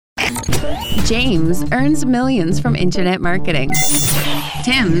James earns millions from internet marketing.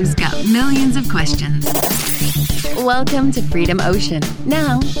 Tim's got millions of questions. Welcome to Freedom Ocean.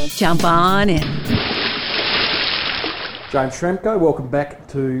 Now, jump on in. James Schramko, welcome back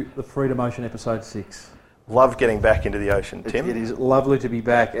to the Freedom Ocean episode 6. Love getting back into the ocean, Tim. It is lovely to be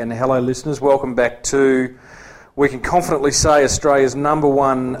back. And hello, listeners. Welcome back to, we can confidently say, Australia's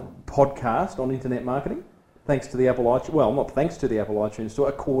 #1 podcast on internet marketing. Thanks to the Apple iTunes, well, not thanks to the Apple iTunes Store,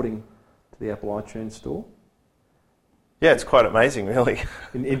 according to the Apple iTunes Store. Yeah, it's quite amazing, really.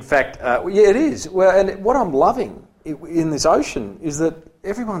 In fact, yeah, it is. Well, and what I'm loving in this ocean is that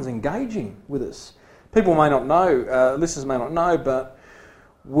everyone's engaging with us. People may not know, listeners may not know, but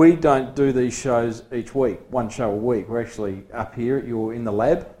we don't do these shows each week, one show a week. We're actually up here, you're in the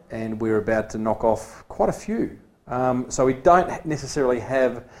lab, and we're about to knock off quite a few. So we don't necessarily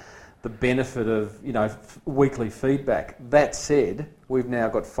have the benefit of, weekly feedback. That said, we've now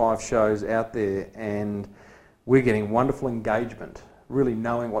got 5 shows out there, and we're getting wonderful engagement, really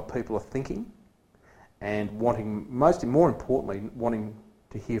knowing what people are thinking, and wanting, more importantly, wanting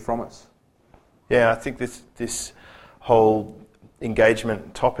to hear from us. Yeah, I think this whole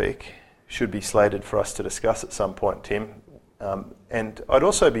engagement topic should be slated for us to discuss at some point, Tim. And I'd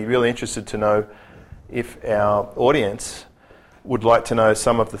also be really interested to know if our audience would like to know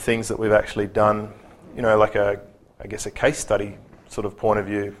some of the things that we've actually done, like a case study sort of point of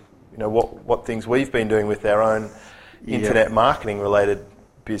view, what things we've been doing with our own internet marketing related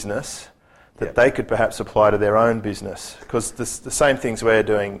business that they could perhaps apply to their own business, because the same things we're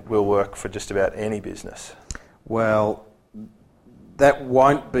doing will work for just about any business. Well, that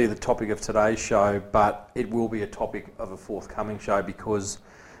won't be the topic of today's show, but it will be a topic of a forthcoming show, because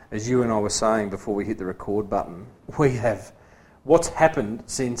as you and I were saying before we hit the record button, we have what's happened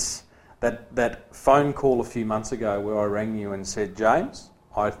since that phone call a few months ago where I rang you and said, James,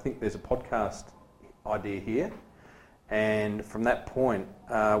 I think there's a podcast idea here. And from that point,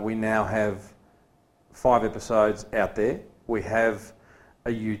 we now have 5 episodes out there. We have a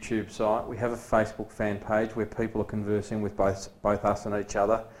YouTube site. We have a Facebook fan page where people are conversing with both us and each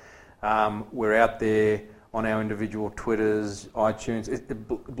other. We're out there on our individual Twitters, iTunes,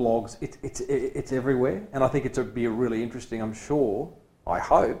 blogs. It's everywhere. And I think it'd be really interesting. I'm sure, I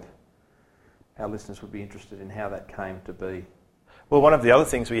hope, our listeners would be interested in how that came to be. Well, one of the other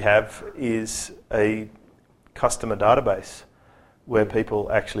things we have is a customer database where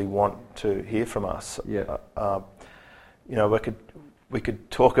people actually want to hear from us. Yeah. We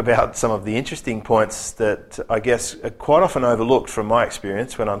could talk about some of the interesting points that I guess are quite often overlooked from my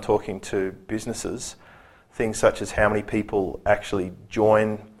experience when I'm talking to businesses. Things such as how many people actually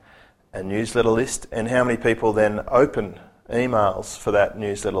join a newsletter list and how many people then open emails for that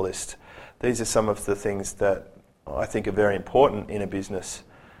newsletter list. These are some of the things that I think are very important in a business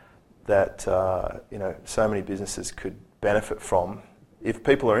that so many businesses could benefit from. If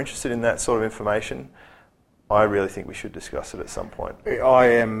people are interested in that sort of information, I really think we should discuss it at some point. I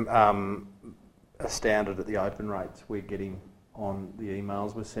am astounded at the open rates we're getting on the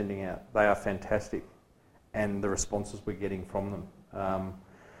emails we're sending out. They are fantastic, and the responses we're getting from them.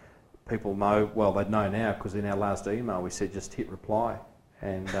 People know, well, they know now because in our last email we said just hit reply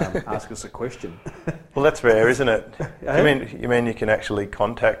and ask us a question. Well, that's rare, isn't it? You mean you can actually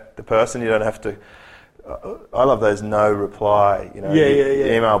contact the person? You don't have to. I love those no reply. You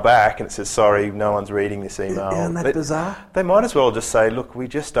email back and it says sorry, no one's reading this email. Isn't that bizarre? They might as well just say, look, we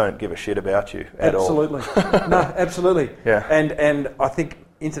just don't give a shit about you at all. Absolutely. No, absolutely. Yeah. And I think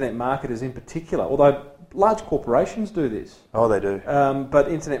internet marketers in particular, although large corporations do this. Oh, they do. But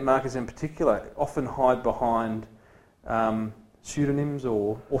internet marketers in particular often hide behind pseudonyms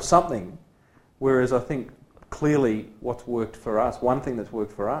or something, whereas I think clearly what's worked for us, one thing that's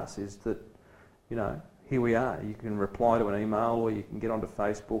worked for us is that, here we are. You can reply to an email or you can get onto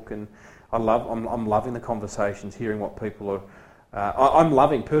Facebook, and I'm loving the conversations, hearing what people are.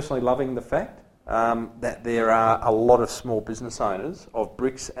 I'm personally loving the fact that there are a lot of small business owners of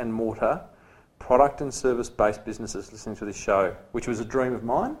bricks and mortar product and service-based businesses listening to this show, which was a dream of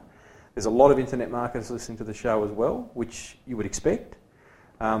mine. There's a lot of internet marketers listening to the show as well, which you would expect.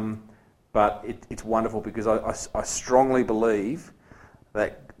 But it's wonderful because I strongly believe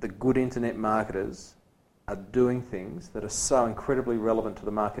that the good internet marketers are doing things that are so incredibly relevant to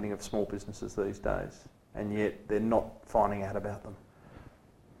the marketing of small businesses these days, and yet they're not finding out about them.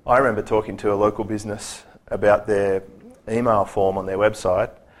 I remember talking to a local business about their email form on their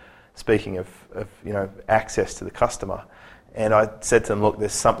website, speaking of access to the customer, and I said to them, look,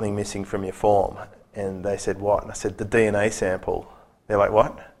 there's something missing from your form, and they said, what? And I said, the DNA sample. They're like,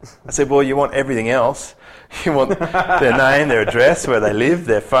 what? I said, well, you want everything else. You want their name, their address, where they live,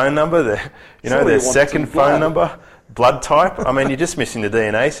 their phone number, their second phone number, blood type. I mean, you're just missing the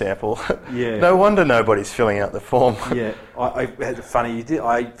DNA sample. Yeah. No wonder nobody's filling out the form. Yeah, funny you did.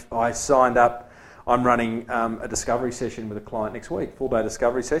 I signed up. I'm running a discovery session with a client next week, full-day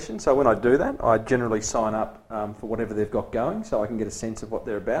discovery session. So when I do that, I generally sign up for whatever they've got going, so I can get a sense of what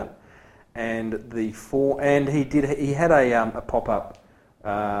they're about. And he had a pop-up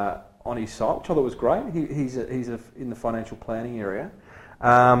on his site, which I thought was great. He's in the financial planning area.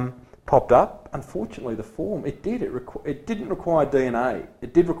 Popped up. Unfortunately, the form it didn't require DNA.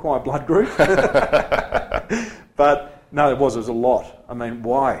 It did require blood group, but no, it was a lot. I mean,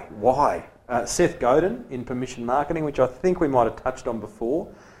 why? Seth Godin in Permission Marketing, which I think we might have touched on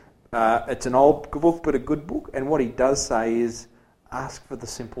before. It's an old book, but a good book. And what he does say is ask for the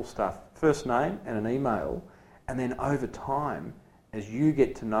simple stuff. First name and an email. And then over time, as you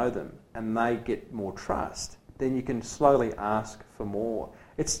get to know them and they get more trust, then you can slowly ask for more.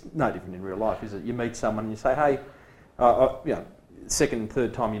 It's no different in real life, is it? You meet someone and you say, hey, second and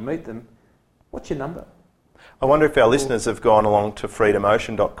third time you meet them, what's your number? I wonder if our listeners have gone along to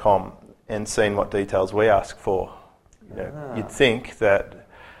freedomocean.com and seen what details we ask for. You'd think that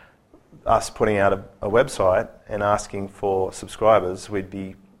us putting out a website and asking for subscribers, we'd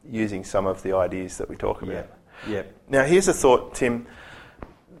be using some of the ideas that we talk about. Yeah. Now, here's a thought, Tim.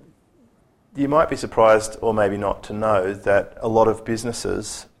 You might be surprised, or maybe not, to know that a lot of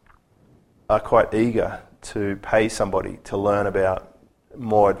businesses are quite eager to pay somebody to learn about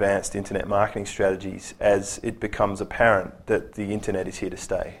more advanced internet marketing strategies as it becomes apparent that the internet is here to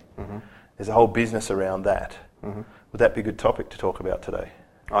stay. Mm-hmm. There's a whole business around that. Mm-hmm. Would that be a good topic to talk about today?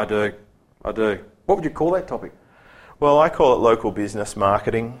 I do. What would you call that topic? Well, I call it local business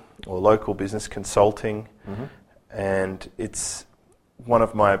marketing or local business consulting, mm-hmm. and it's one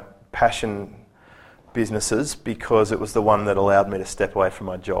of my passion businesses because it was the one that allowed me to step away from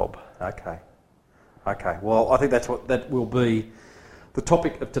my job. Okay. Well, I think that will be the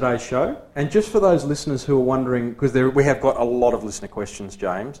topic of today's show. And just for those listeners who are wondering, because we have got a lot of listener questions,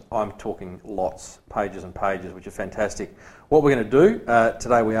 James. I'm talking lots, pages and pages, which are fantastic. What we're going to do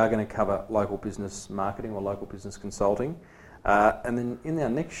today, we are going to cover local business marketing or local business consulting. And then in our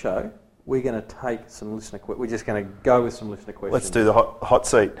next show, we're going to take some listener questions. We're just going to go with some listener questions. Let's do the hot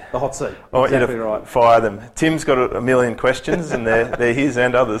seat. The hot seat. I want you to fire them. Tim's got a million questions, and they're his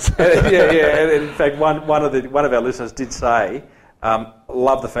and others. yeah. And in fact, one of our listeners did say,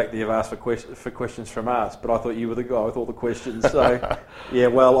 love the fact that you've asked for questions from us, but I thought you were the guy with all the questions. So, yeah,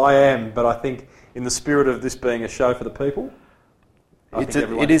 well, I am, but I think in the spirit of this being a show for the people,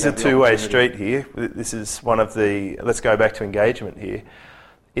 it is a two-way street here. This is one of the. Let's go back to engagement here.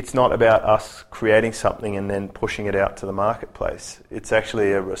 It's not about us creating something and then pushing it out to the marketplace. It's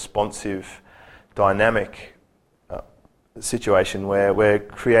actually a responsive, dynamic situation where we're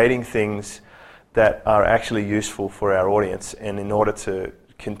creating things that are actually useful for our audience, and in order to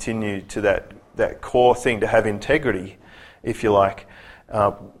continue to that core thing, to have integrity, if you like,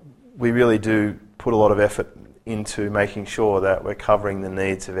 we really do put a lot of effort into making sure that we're covering the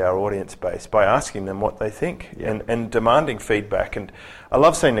needs of our audience base by asking them what they think and demanding feedback. And I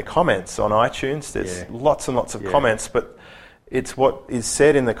love seeing the comments on iTunes. There's lots and lots of comments, but it's what is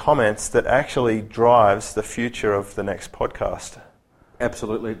said in the comments that actually drives the future of the next podcast.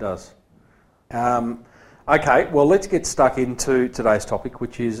 Absolutely it does. Okay, well, let's get stuck into today's topic,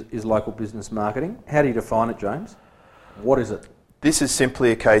 which is local business marketing. How do you define it, James? What is it? This is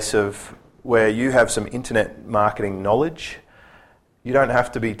simply a case of where you have some internet marketing knowledge. You don't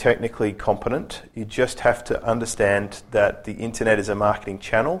have to be technically competent. You just have to understand that the internet is a marketing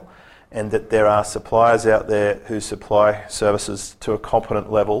channel and that there are suppliers out there who supply services to a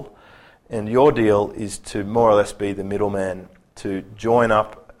competent level. And your deal is to more or less be the middleman, to join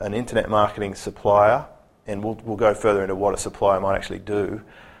up an internet marketing supplier, and we'll go further into what a supplier might actually do,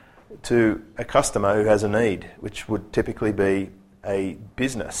 to a customer who has a need, which would typically be a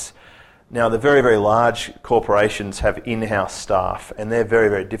business. Now, the very, very large corporations have in-house staff, and they're very,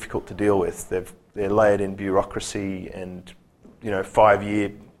 very difficult to deal with. They're layered in bureaucracy and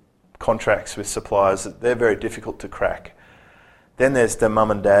 5-year contracts with suppliers. They're very difficult to crack. Then there's the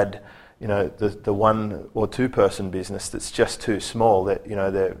mum and dad, the 1 or 2 person business that's just too small, that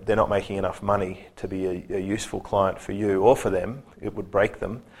they're not making enough money to be a useful client for you or for them. It would break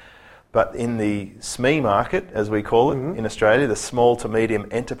them. But in the SME market, as we call it in Australia, the small to medium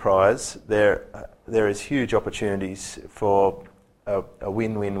enterprise, there is huge opportunities for a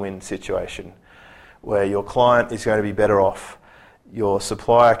win-win-win situation where your client is going to be better off, your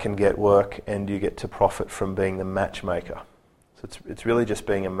supplier can get work, and you get to profit from being the matchmaker. So it's really just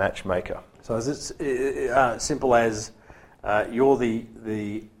being a matchmaker. So is it simple as you're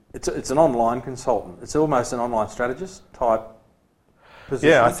it's an online consultant. It's almost an online strategist type position?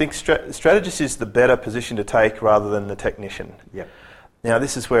 Yeah, I think strategist is the better position to take rather than the technician. Yep. Now,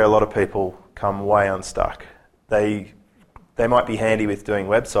 this is where a lot of people come way unstuck. They might be handy with doing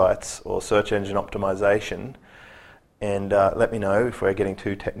websites or search engine optimization, and let me know if we're getting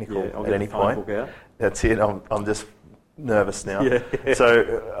too technical at any point. That's it. I'm just nervous now. Yeah.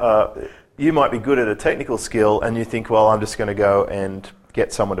 So you might be good at a technical skill, and you think, well, I'm just going to go and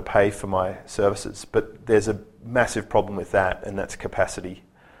get someone to pay for my services. But there's a massive problem with that, and that's capacity.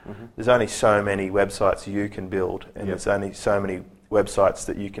 Mm-hmm. There's only so many websites you can build, and there's only so many websites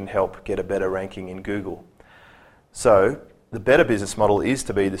that you can help get a better ranking in Google. So the better business model is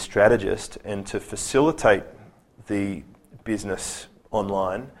to be the strategist and to facilitate the business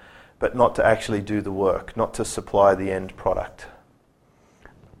online, but not to actually do the work, not to supply the end product.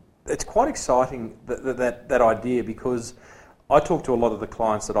 It's quite exciting, that idea, because I talk to a lot of the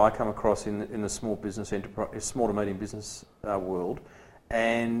clients that I come across in the small business enterprise, small to medium business world,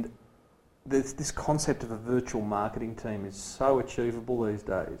 and this concept of a virtual marketing team is so achievable these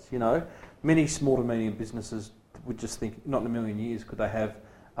days. You know, many small to medium businesses would just think, not in a million years could they have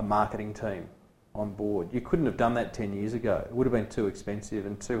a marketing team on board. You couldn't have done that 10 years ago. It would have been too expensive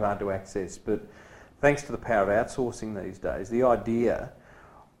and too hard to access. But thanks to the power of outsourcing these days, the idea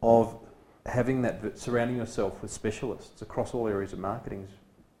of having that, surrounding yourself with specialists across all areas of marketing is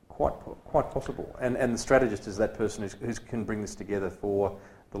quite possible. And the strategist is that person who can bring this together for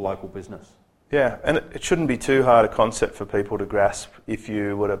the local business. Yeah, and it shouldn't be too hard a concept for people to grasp if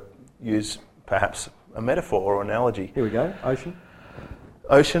you were to use perhaps a metaphor or analogy. Here we go, ocean.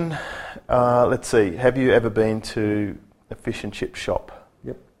 Ocean, let's see, have you ever been to a fish and chip shop?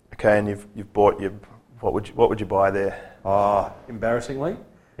 Yep. Okay, and you've bought what would you buy there? Embarrassingly,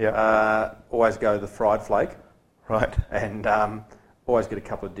 yeah. Always go the fried flake. Right. And always get a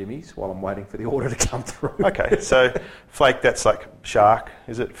couple of dimmies while I'm waiting for the order to come through. Okay, so flake, that's like shark,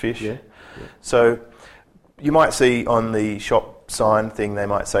 is it? Fish? Yeah. So you might see on the shop sign thing, they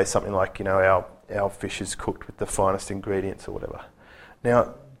might say something like, you know, our fish is cooked with the finest ingredients or whatever.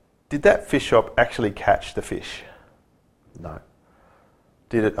 Now, did that fish shop actually catch the fish? No.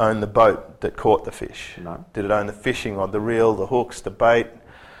 Did it own the boat that caught the fish? No. Did it own the fishing rod, the reel, the hooks, the bait?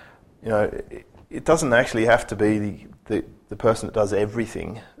 You know, it doesn't actually have to be the person that does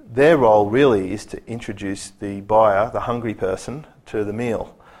everything. Their role really is to introduce the buyer, the hungry person, to the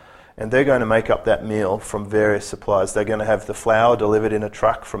meal. And they're going to make up that meal from various suppliers. They're going to have the flour delivered in a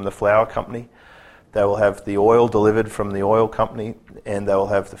truck from the flour company. They will have the oil delivered from the oil company, and they will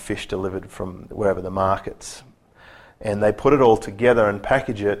have the fish delivered from wherever the market's. And they put it all together and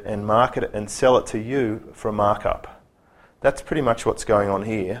package it and market it and sell it to you for a markup. That's pretty much what's going on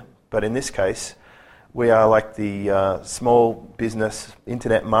here. But in this case, we are like the small business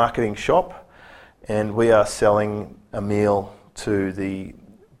internet marketing shop, and we are selling a meal to the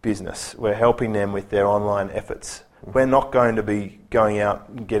business. We're helping them with their online efforts. We're not going to be going out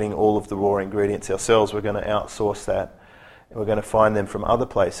and getting all of the raw ingredients ourselves. We're going to outsource that. And we're going to find them from other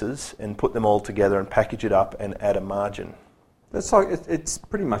places and put them all together and package it up and add a margin. That's like, it's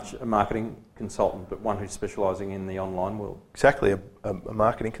pretty much a marketing consultant, but one who's specialising in the online world. Exactly. A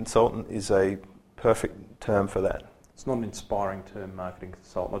marketing consultant is a perfect term for that. It's not an inspiring term, marketing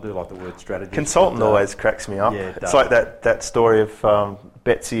consultant. I do like the word strategist. Consultant always cracks me up. Yeah, it's like that story of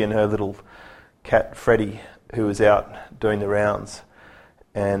Betsy and her little cat Freddie, who was out doing the rounds,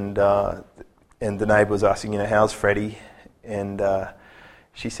 and the neighbour was asking, you know, how's Freddie? And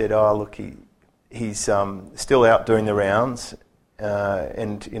she said, oh, look, he's still out doing the rounds,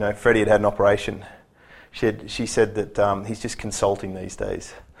 and you know, Freddie had an operation. She said that he's just consulting these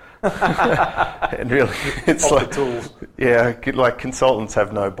days. And really, it's off like the tools. Yeah, like consultants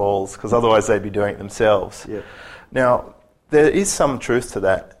have no balls, because otherwise they'd be doing it themselves. Yeah. Now, there is some truth to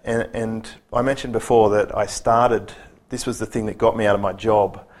that, and I mentioned before that I started, this was the thing that got me out of my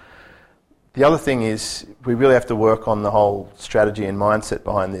job. The other thing is we really have to work on the whole strategy and mindset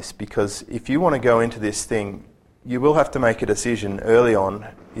behind this, because if you want to go into this thing, you will have to make a decision early on.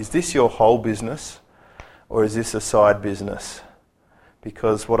 Is this your whole business, or is this a side business?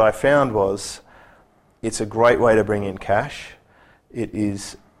 Because what I found was it's a great way to bring in cash. It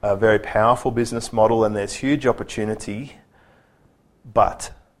is a very powerful business model, and there's huge opportunity,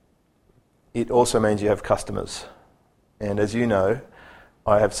 but it also means you have customers. And as you know,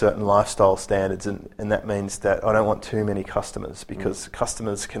 I have certain lifestyle standards, and that means that I don't want too many customers, because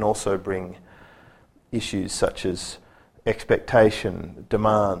customers can also bring issues such as expectation,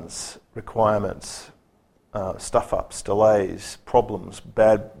 demands, requirements, stuff-ups, delays, problems,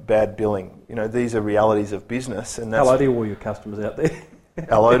 bad billing. These are realities of business. And that's hello to all your customers out there.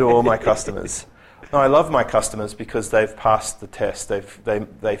 hello to all my customers. No, I love my customers because they've passed the test.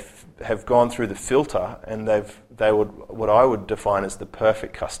 They have gone through the filter, and they would what I would define as the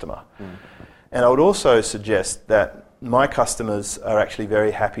perfect customer. Mm. And I would also suggest that my customers are actually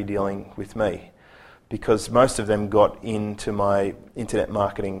very happy dealing with me, because most of them got into my internet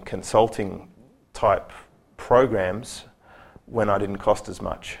marketing consulting type programs when I didn't cost as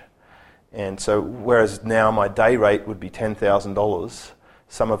much. And so whereas now my day rate would be $10,000,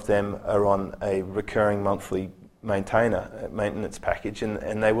 some of them are on a recurring monthly maintenance package,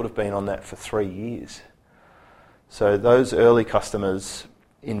 and they would have been on that for 3 years. So those early customers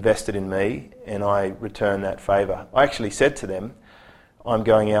invested in me, and I returned that favour. I actually said to them, I'm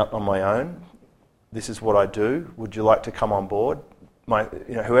going out on my own. This is what I do. Would you like to come on board?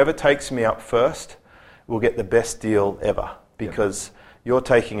 Whoever takes me up first will get the best deal ever, because you're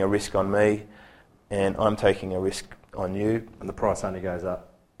taking a risk on me, and I'm taking a risk on you. And the price only goes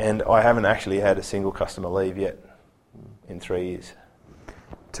up. And I haven't actually had a single customer leave yet in 3 years.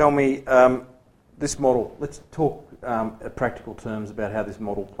 Tell me, this model, let's talk at practical terms about how this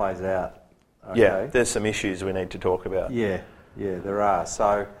model plays out. Okay? Yeah, there's some issues we need to talk about. Yeah, there are.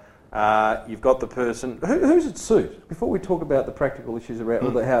 So you've got the person, who's it suit? Before we talk about the practical issues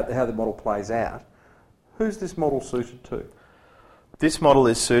around how the model plays out, who's this model suited to? This model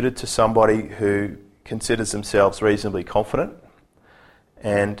is suited to somebody who considers themselves reasonably confident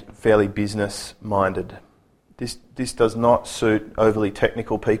and fairly business-minded. This does not suit overly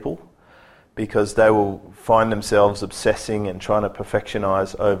technical people, because they will find themselves obsessing and trying to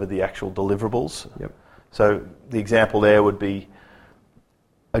perfectionise over the actual deliverables. Yep. So the example there would be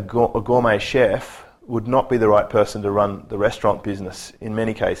a gourmet chef would not be the right person to run the restaurant business in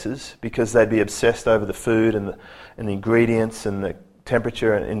many cases, because they'd be obsessed over the food and the ingredients and the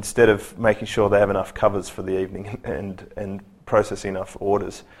temperature, instead of making sure they have enough covers for the evening and processing enough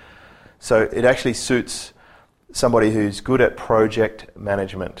orders. So it actually suits somebody who's good at project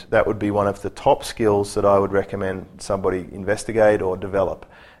management. That would be one of the top skills that I would recommend somebody investigate or develop.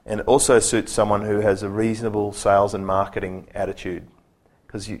 And it also suits someone who has a reasonable sales and marketing attitude,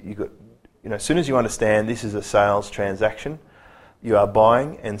 because as soon as you understand this is a sales transaction, you are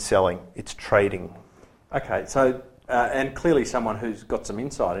buying and selling. It's trading. Okay, so and clearly someone who's got some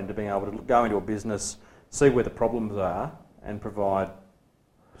insight into being able to go into a business, see where the problems are, and provide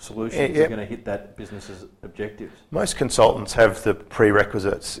solutions that are going to hit that business's objectives. Most consultants have the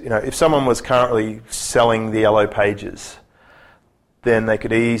prerequisites. If someone was currently selling the Yellow Pages, then they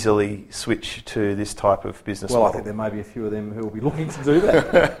could easily switch to this type of business model. I think there may be a few of them who will be looking to do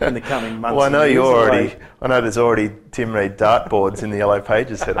that in the coming months. Well, I know there's already Tim Reed dartboards in the Yellow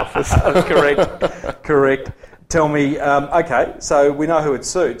Pages head office. Correct. Tell me, okay, so we know who it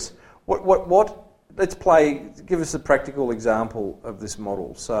suits. Give us a practical example of this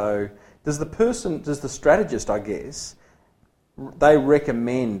model. So does the strategist, I guess, they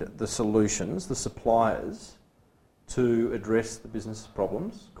recommend the solutions, the suppliers, to address the business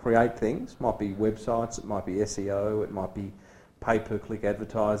problems, create things, might be websites, it might be SEO, it might be pay-per-click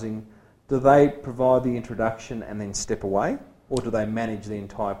advertising. Do they provide the introduction and then step away, or do they manage the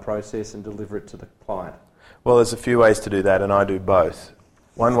entire process and deliver it to the client? Well, there's a few ways to do that, and I do both.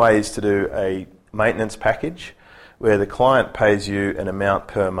 One way is to do a maintenance package where the client pays you an amount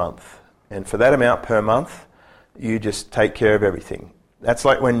per month, and for that amount per month you just take care of everything. That's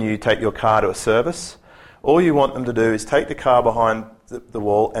like when you take your car to a service. All you want them to do is take the car behind the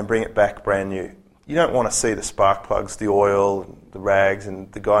wall and bring it back brand new. You don't want to see the spark plugs, the oil, the rags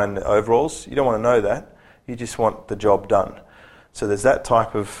and the guy in the overalls. You don't want to know that. You just want the job done. So there's that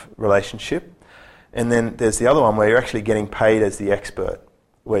type of relationship. And then there's the other one where you're actually getting paid as the expert,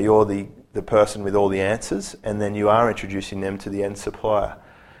 where you're the person with all the answers, and then you are introducing them to the end supplier.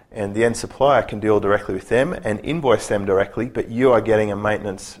 And the end supplier can deal directly with them and invoice them directly, but you are getting a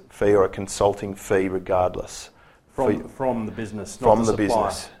maintenance fee or a consulting fee regardless. From the business, not from the the supplier.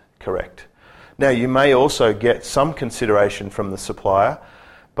 business, correct. Now, you may also get some consideration from the supplier,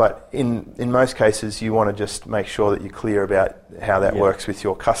 but in most cases you want to just make sure that you're clear about how that works with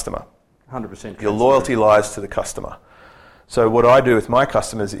your customer. 100%. Your loyalty lies to the customer. So what I do with my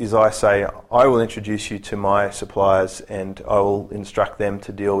customers is I say, I will introduce you to my suppliers and I will instruct them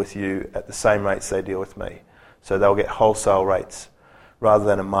to deal with you at the same rates they deal with me. So they'll get wholesale rates rather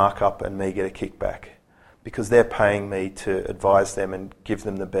than a markup and me get a kickback, because they're paying me to advise them and give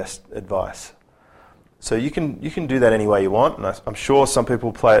them the best advice. So you can do that any way you want, and I'm sure some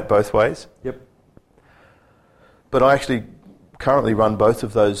people play it both ways. Yep. But I actually currently run both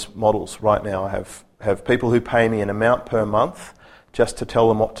of those models right now. I have have people who pay me an amount per month just to tell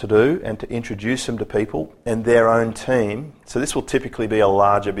them what to do and to introduce them to people and their own team. So this will typically be a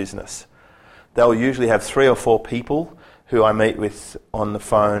larger business. They'll usually have 3 or 4 people who I meet with on the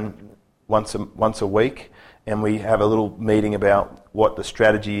phone once a week, and we have a little meeting about what the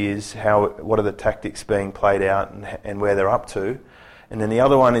strategy is, what are the tactics being played out, and where they're up to. And then the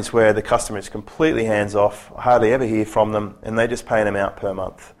other one is where the customer is completely hands-off, hardly ever hear from them, and they just pay an amount per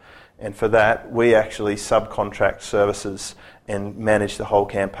month. And for that, we actually subcontract services and manage the whole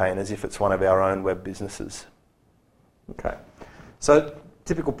campaign as if it's one of our own web businesses. Okay. So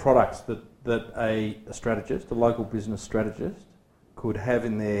typical products that a strategist, a local business strategist, could have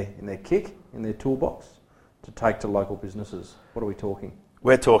in their kit, in their toolbox, to take to local businesses. What are we talking?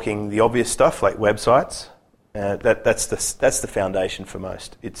 We're talking the obvious stuff like websites. That's the foundation for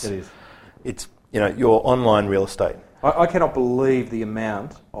most. It is. It's your online real estate. I cannot believe the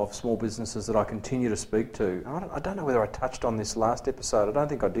amount of small businesses that I continue to speak to. I don't know whether I touched on this last episode. I don't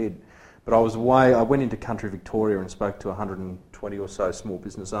think I did. But I went into country Victoria and spoke to 120 or so small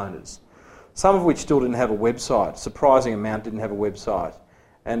business owners, some of which still didn't have a website. Surprising amount didn't have a website.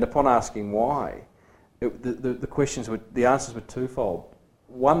 And upon asking why, the answers were twofold.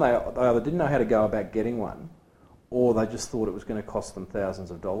 One, they either didn't know how to go about getting one, or they just thought it was going to cost them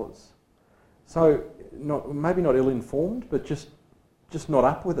thousands of dollars. So maybe not ill-informed, but just not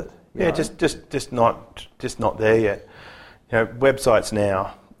up with it. Yeah, just not there yet. Websites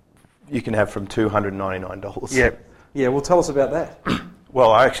now you can have from $299. Yeah. Well, tell us about that.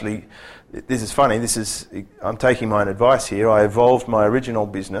 Well, this is funny. I'm taking my own advice here. I evolved my original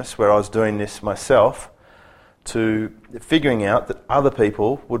business where I was doing this myself to figuring out that other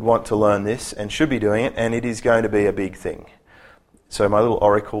people would want to learn this and should be doing it, and it is going to be a big thing. So my little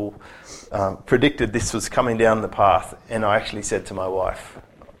oracle predicted this was coming down the path, and I actually said to my wife,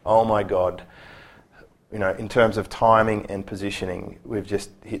 oh my God, in terms of timing and positioning, we've just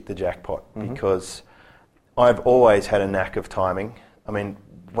hit the jackpot, because I've always had a knack of timing. I mean,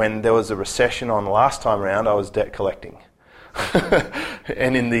 when there was a recession on last time around, I was debt collecting.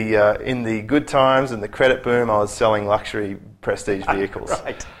 And in the good times and the credit boom, I was selling luxury prestige vehicles.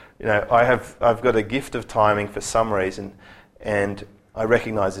 Right. I've got a gift of timing for some reason, and I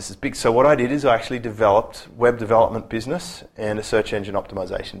recognise this is big. So what I did is I actually developed web development business and a search engine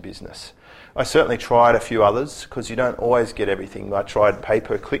optimization business. I certainly tried a few others because you don't always get everything. I tried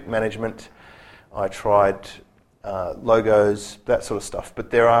pay-per-click management. I tried logos, that sort of stuff. But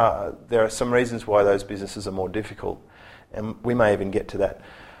there are some reasons why those businesses are more difficult, and we may even get to that.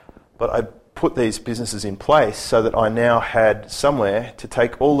 But I put these businesses in place so that I now had somewhere to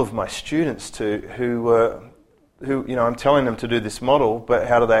take all of my students to who I'm telling them to do this model, but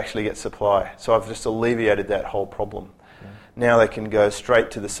how do they actually get supply? So I've just alleviated that whole problem. Yeah. Now they can go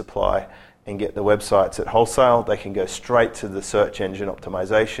straight to the supply and get the websites at wholesale. They can go straight to the search engine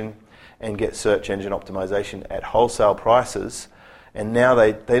optimization and get search engine optimization at wholesale prices. And now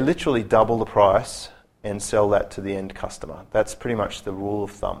they literally double the price and sell that to the end customer. That's pretty much the rule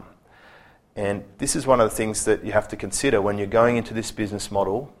of thumb. And this is one of the things that you have to consider when you're going into this business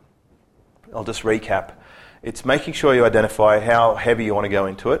model. I'll just recap. It's making sure you identify how heavy you want to go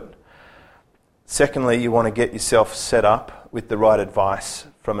into it. Secondly, you want to get yourself set up with the right advice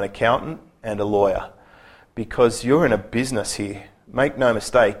from an accountant and a lawyer, because you're in a business here. Make no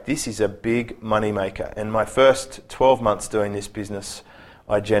mistake, this is a big money maker. And my first 12 months doing this business,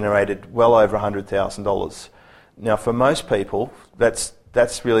 I generated well over $100,000. Now, for most people, that's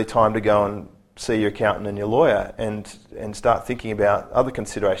really time to go and see your accountant and your lawyer and start thinking about other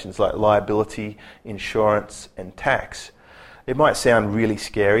considerations like liability, insurance, and tax. It might sound really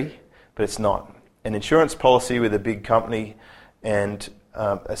scary, but it's not. An insurance policy with a big company and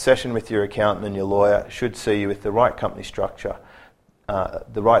a session with your accountant and your lawyer should see you with the right company structure,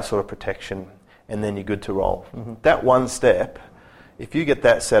 the right sort of protection, and then you're good to roll. That one step, if you get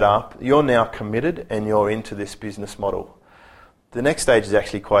that set up, you're now committed and you're into this business model. The next stage is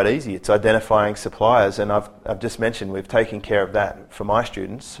actually quite easy. It's identifying suppliers, and I've just mentioned we've taken care of that for my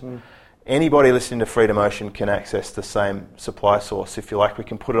students. Anybody listening to Freedom Ocean can access the same supply source. If you like, we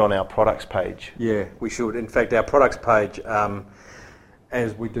can put it on our products page. Yeah, we should. In fact, our products page,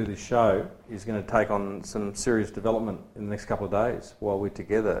 as we do this show, is going to take on some serious development in the next couple of days while we're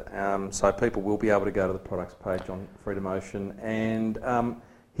together. So people will be able to go to the products page on Freedom Ocean and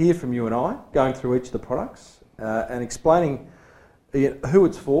hear from you and I, going through each of the products and explaining who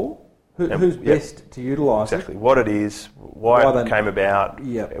it's for, who's best to utilise exactly. What it is, why it came about,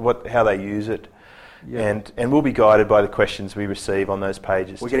 how they use it, and we'll be guided by the questions we receive on those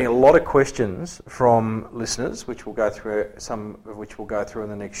pages. We're getting a lot of questions from listeners, which we'll go through, some of which we'll go through in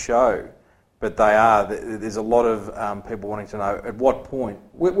the next show, but there's a lot of people wanting to know at what point,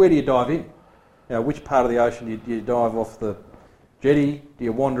 where do you dive in? Which part of the ocean do you dive off the jetty? Do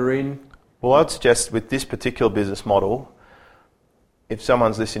you wander in? Well, I'd suggest with this particular business model, if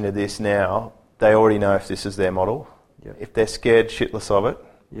someone's listening to this now, they already know if this is their model. Yep. If they're scared shitless of it,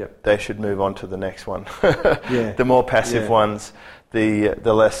 yep, they should move on to the next one. Yeah. The more passive ones, the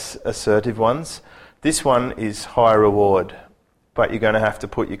less assertive ones. This one is high reward, but you're going to have to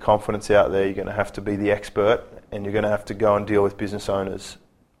put your confidence out there. You're going to have to be the expert, and you're going to have to go and deal with business owners,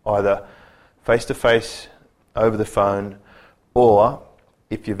 either face-to-face, over the phone, or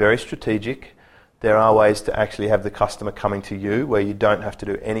if you're very strategic, there are ways to actually have the customer coming to you where you don't have to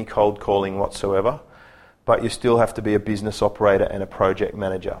do any cold calling whatsoever, but you still have to be a business operator and a project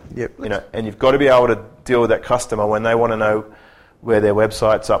manager. Yep. And you've got to be able to deal with that customer when they want to know where their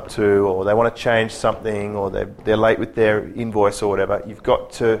website's up to, or they want to change something, or they're late with their invoice or whatever. You've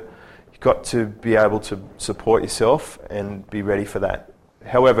got to be able to support yourself and be ready for that.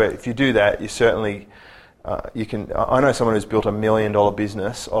 However, if you do that, you certainly you can. I know someone who's built $1 million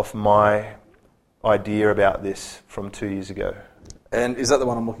business off my idea about this from 2 years ago. And is that the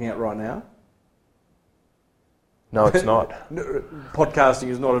one I'm looking at right now? No, it's not. Podcasting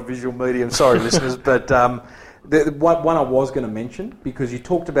is not a visual medium, sorry listeners, but the one I was going to mention, because you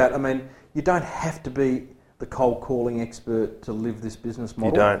talked about, you don't have to be the cold calling expert to live this business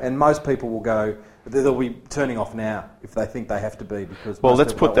model. You don't. And most people will go, they'll be turning off now if they think they have to be. Because well,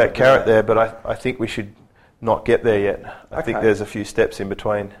 let's put that carrot there, but I think we should not get there yet. I think there's a few steps in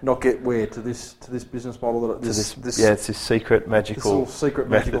between. Not get where? To this business model? It's this secret magical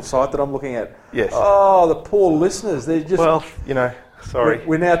magical site that I'm looking at. Yes. Oh, the poor listeners. They're just... Well, sorry.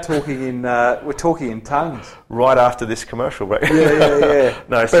 We're now talking in tongues. Right after this commercial break. Yeah.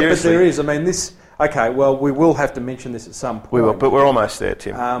 No, seriously. But there is, this... Okay, well, we will have to mention this at some point. We will, but we're almost there,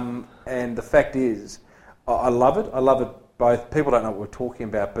 Tim. And the fact is, I love it. I love it both. People don't know what we're talking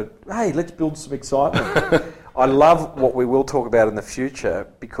about, but hey, let's build some excitement. I love what we will talk about in the future,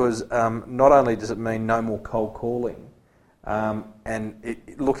 because not only does it mean no more cold calling, and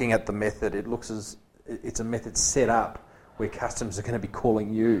looking at the method, it looks as it's a method set up where customers are going to be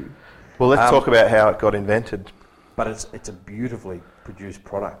calling you. Well, let's talk about how it got invented. But it's a beautifully produced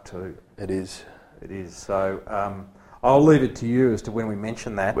product too. It is. It is. So I'll leave it to you as to when we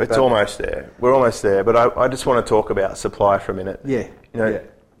mention that. It's almost there. We're almost there. But I just want to talk about supply for a minute. Yeah.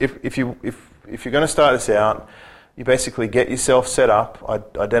 If you're going to start this out, you basically get yourself set up,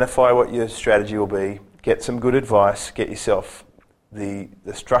 identify what your strategy will be, get some good advice, get yourself the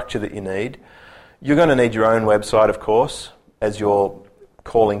structure that you need. You're going to need your own website, of course, as your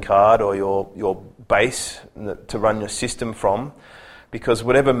calling card or your base to run your system from, because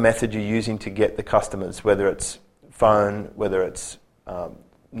whatever method you're using to get the customers, whether it's phone, whether it's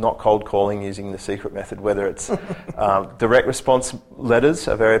not cold calling using the secret method, whether it's direct response letters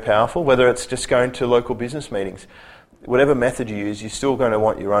are very powerful, whether it's just going to local business meetings, whatever method you use, you're still going to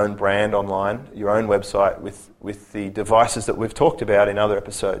want your own brand online, your own website with the devices that we've talked about in other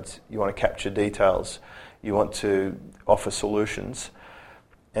episodes. You want to capture details, you want to offer solutions.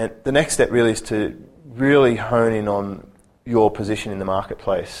 And the next step really is to really hone in on your position in the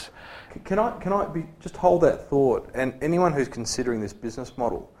marketplace. Can I just hold that thought? And anyone who's considering this business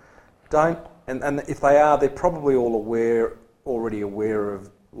model, and if they are, they're probably all already aware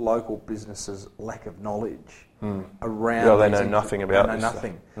of local businesses' lack of knowledge around. Well, they know nothing about this.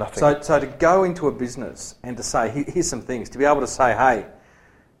 Nothing. Nothing. So to go into a business and to say, here's some things, to be able to say, hey,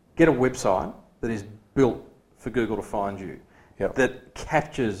 get a website that is built for Google to find you, that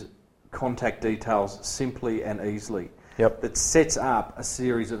captures contact details simply and easily, that sets up a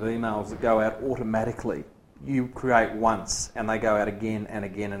series of emails that go out automatically. You create once and they go out again and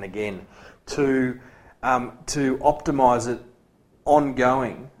again and again. To optimise it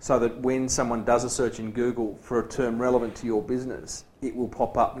ongoing, so that when someone does a search in Google for a term relevant to your business, it will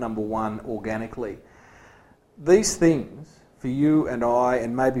pop up number one organically. These things, for you and I,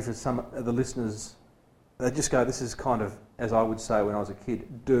 and maybe for some of the listeners, they just go, this is kind of, as I would say when I was a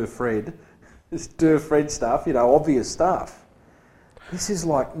kid, der Fred. This der Fred stuff, obvious stuff. This is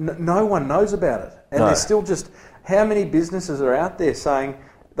like, no one knows about it. And there's still just, how many businesses are out there saying,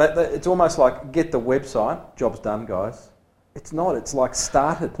 that it's almost like, get the website, job's done, guys. It's not, it's like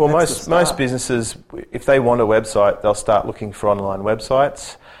started. Well, most businesses, if they want a website, they'll start looking for online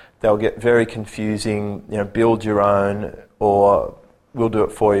websites. They'll get very confusing, build your own, or we'll do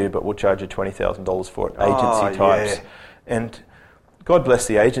it for you, but we'll charge you $20,000 for it, agency types. Yeah. And God bless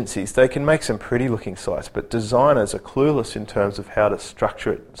the agencies, they can make some pretty looking sites, but designers are clueless in terms of how to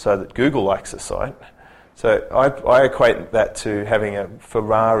structure it so that Google likes the site. So I equate that to having a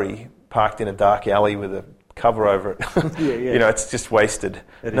Ferrari parked in a dark alley with a cover over it. Yeah. You know, it's just wasted.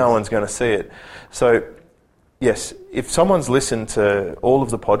 No is. one's going to see it. So, yes, if someone's listened to all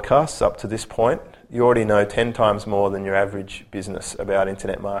of the podcasts up to this point, you already know 10 times more than your average business about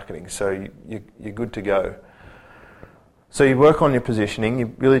internet marketing. So you're good to go. So you work on your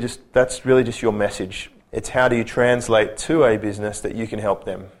positioning. That's really just your message. It's how do you translate to a business that you can help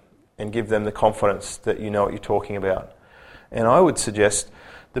them and give them the confidence that you know what you're talking about. And I would suggest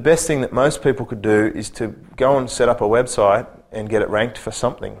the best thing that most people could do is to go and set up a website and get it ranked for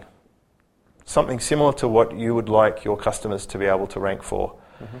something similar to what you would like your customers to be able to rank for,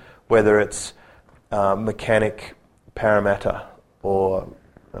 whether it's mechanic, Parramatta, or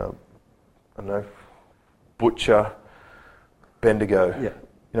I don't know, butcher, Bendigo. Yeah.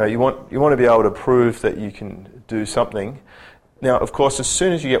 You know, you want to be able to prove that you can do something. Now, of course, as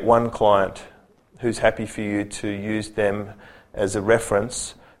soon as you get one client who's happy for you to use them as a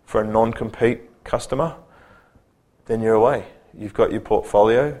reference for a non-compete customer, then you're away. You've got your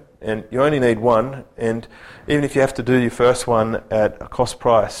portfolio, and you only need one. And even if you have to do your first one at a cost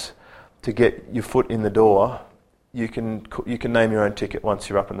price to get your foot in the door, you can name your own ticket once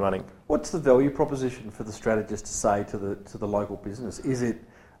you're up and running. What's the value proposition for the strategist to say to the local business? Is it,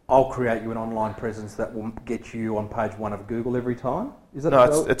 I'll create you an online presence that will get you on page 1 of Google every time? Is that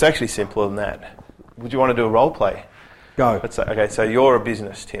No, it's actually simpler than that. Would you want to do a role play? Go. Let's say, okay, so you're a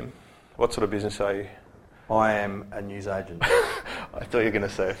business, Tim. What sort of business are you? I am a news agent. I thought you were going to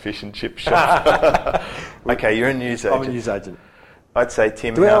say a fish and chip shop. Okay, you're a news agent. I'm a news agent. I'd say,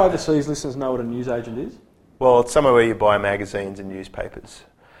 Tim... Do our overseas listeners know what a news agent is? Well, it's somewhere where you buy magazines and newspapers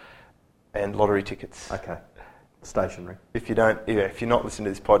and lottery tickets. Okay. Stationery. If you're not listening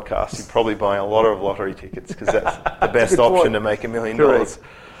to this podcast, you're probably buying a lot of lottery tickets because that's the best Good option point. to make $1 million. Correct.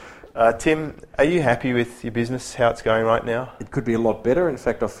 Tim, are you happy with your business, how it's going right now? It could be a lot better. In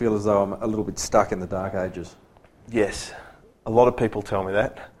fact, I feel as though I'm a little bit stuck in the dark ages. Yes. A lot of people tell me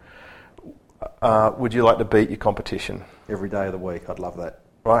that. Would you like to beat your competition? Every day of the week. I'd love that.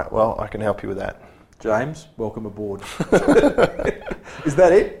 Right, well, I can help you with that. James, welcome aboard. Is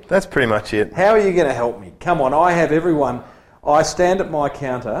that it? That's pretty much it. How are you going to help me? Come on, I have everyone. I stand at my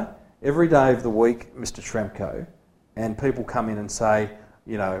counter every day of the week, Mr. Shremko, and people come in and say,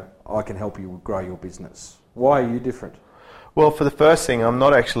 you know, I can help you grow your business. Why are you different? Well, for the first thing, I'm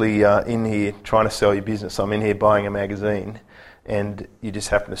not actually in here trying to sell your business. I'm in here buying a magazine, and you just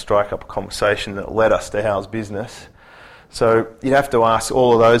happen to strike up a conversation that led us to How's Business. So you'd have to ask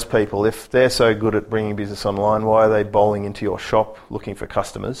all of those people, if they're so good at bringing business online, why are they bowling into your shop looking for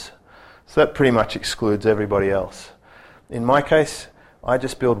customers? So that pretty much excludes everybody else. In my case, I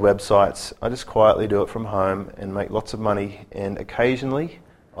just build websites. I just quietly do it from home and make lots of money, and occasionally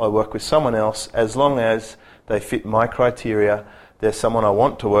I work with someone else as long as they fit my criteria, they're someone I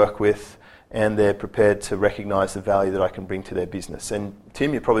want to work with, and they're prepared to recognise the value that I can bring to their business. And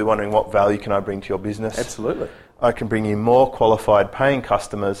Tim, you're probably wondering, what value can I bring to your business? Absolutely. I can bring you more qualified paying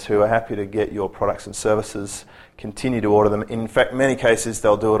customers who are happy to get your products and services, continue to order them. In fact, in many cases,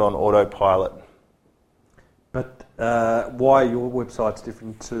 they'll do it on autopilot. But why are your websites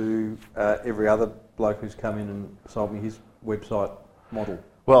different to every other bloke who's come in and sold me his website model?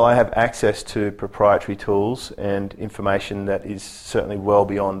 Well, I have access to proprietary tools and information that is certainly well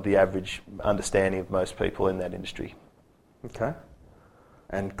beyond the average understanding of most people in that industry. Okay.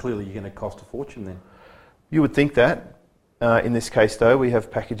 And clearly you're going to cost a fortune then. You would think that. In this case, though, we have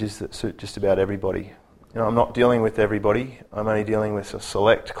packages that suit just about everybody. You know, I'm not dealing with everybody. I'm only dealing with a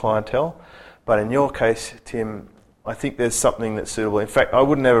select clientele. But in your case, Tim, I think there's something that's suitable. In fact, I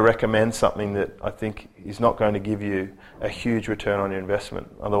would never recommend something that I think is not going to give you a huge return on your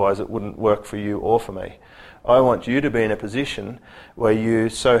investment. Otherwise, it wouldn't work for you or for me. I want you to be in a position where you're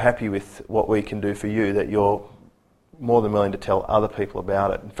so happy with what we can do for you that you're more than willing to tell other people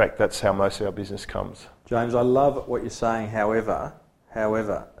about it. In fact, that's how most of our business comes. James, I love what you're saying. However,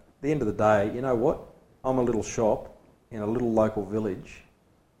 at the end of the day, you know what? I'm a little shop in a little local village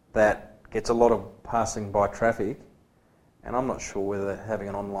that gets a lot of passing by traffic, and I'm not sure whether having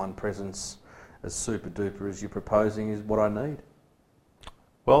an online presence as super duper as you're proposing is what I need.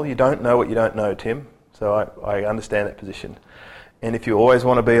 Well, you don't know what you don't know, Tim, so I understand that position. And if you always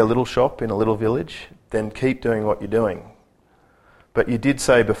want to be a little shop in a little village, then keep doing what you're doing. But you did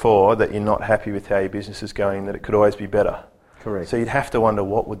say before that you're not happy with how your business is going, that it could always be better. Correct. So you'd have to wonder,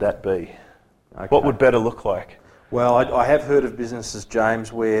 what would that be? Okay. What would better look like? Well, I have heard of businesses,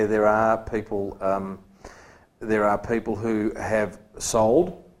 James, where there are people who have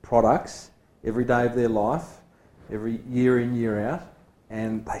sold products every day of their life, every year in, year out,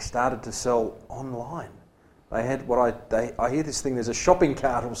 and they started to sell online. They had I hear this thing, there's a shopping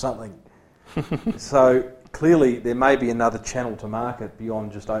cart or something. So clearly there may be another channel to market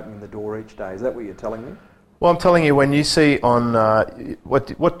beyond just opening the door each day. Is that what you're telling me? Well, I'm telling you, when you see on...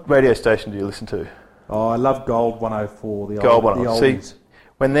 what radio station do you listen to? Oh, I love Gold 104, the Gold old, 104. the oldies. See,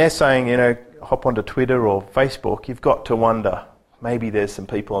 when they're saying, hop onto Twitter or Facebook, you've got to wonder, maybe there's some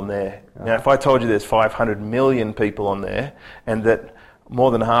people on there. Now, if I told you there's 500 million people on there and that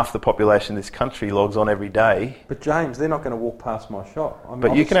more than half the population of this country logs on every day... But James, they're not going to walk past my shop.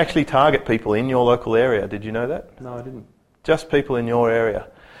 But you can actually target people in your local area. Did you know that? No, I didn't. Just people in your area.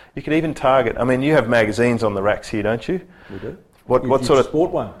 You could even target... I mean, you have magazines on the racks here, don't you? We do. What sort of...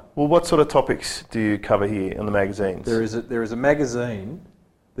 Sport one. Well, what sort of topics do you cover here in the magazines? There is a magazine.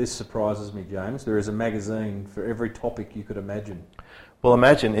 This surprises me, James. There is a magazine for every topic you could imagine. Well,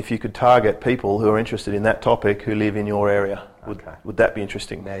 imagine if you could target people who are interested in that topic who live in your area. Would that be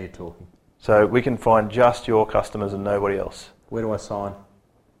interesting? Now you're talking. So we can find just your customers and nobody else. Where do I sign?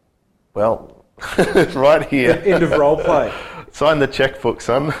 Well, right here. End of role play. Sign the checkbook,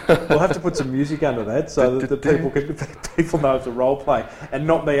 son. We'll have to put some music under that so that the people know it's a role play and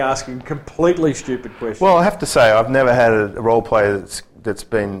not me asking completely stupid questions. Well, I have to say, I've never had a role play that's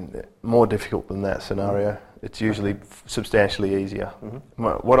been more difficult than that scenario. It's usually substantially easier. Mm-hmm.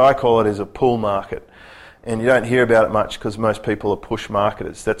 What I call it is a pull market. And you don't hear about it much because most people are push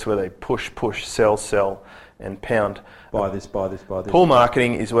marketers. That's where they push, sell, and pound. Buy this. Pull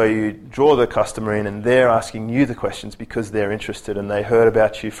marketing is where you draw the customer in and they're asking you the questions because they're interested and they heard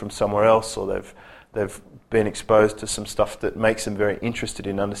about you from somewhere else, or they've been exposed to some stuff that makes them very interested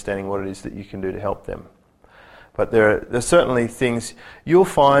in understanding what it is that you can do to help them. But there's certainly things you'll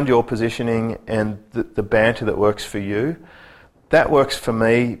find, your positioning and the banter that works for you. That works for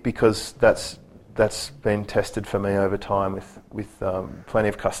me because that's been tested for me over time with plenty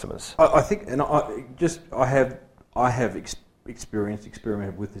of customers. I think, and I have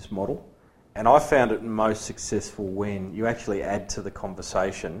experimented with this model, and I found it most successful when you actually add to the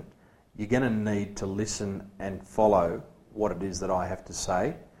conversation. You're going to need to listen and follow what it is that I have to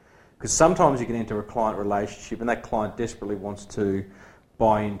say, because sometimes you can enter a client relationship and that client desperately wants to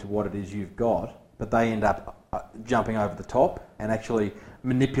buy into what it is you've got, but they end up jumping over the top and actually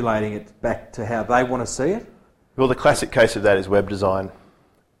manipulating it back to how they want to see it. Well, the classic case of that is web design.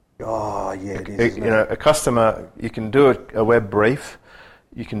 Oh, yeah, it is. A customer, you can do a web brief,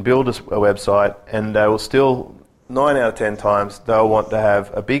 you can build a website, and they will still, 9 out of 10 times, they'll want to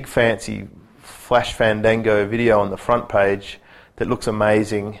have a big fancy flash fandango video on the front page that looks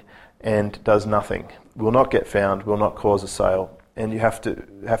amazing and does nothing. Will not get found, will not cause a sale, and you have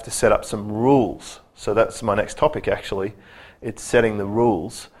to set up some rules. So that's my next topic, actually. It's setting the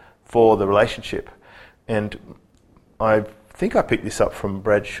rules for the relationship. And I think I picked this up from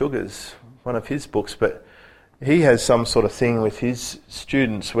Brad Sugar's, one of his books, but he has some sort of thing with his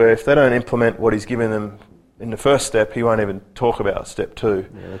students where if they don't implement what he's given them in the first step, he won't even talk about step 2.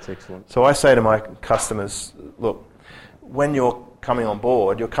 Yeah, that's excellent. So I say to my customers, look, when you're coming on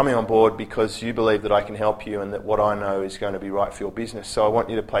board because you believe that I can help you and that what I know is going to be right for your business. So I want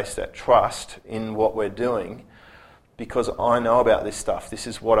you to place that trust in what we're doing because I know about this stuff. This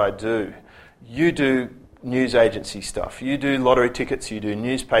is what I do. You do news agency stuff. You do lottery tickets. You do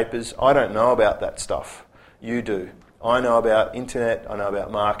newspapers. I don't know about that stuff. You do. I know about internet. I know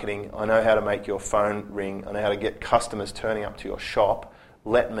about marketing. I know how to make your phone ring. I know how to get customers turning up to your shop.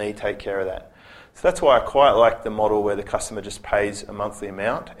 Let me take care of that. So that's why I quite like the model where the customer just pays a monthly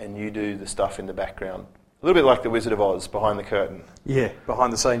amount and you do the stuff in the background. A little bit like the Wizard of Oz, behind the curtain. Yeah,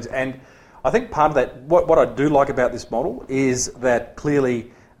 behind the scenes. And I think part of that, what I do like about this model is that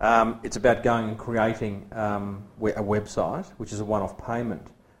clearly it's about going and creating a website, which is a one-off payment.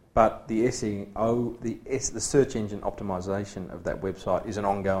 But the SEO, the search engine optimization of that website is an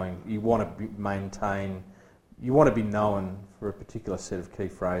ongoing. You want to maintain. You want to be known for a particular set of key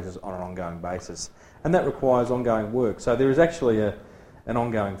phrases on an ongoing basis, and that requires ongoing work. So there is actually an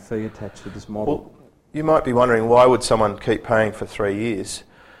ongoing fee attached to this model. Well, you might be wondering, why would someone keep paying for 3 years?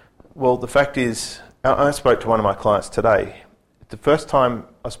 Well, the fact is, I spoke to one of my clients today. The first time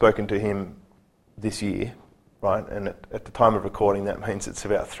I've spoken to him this year, right, and at the time of recording that means it's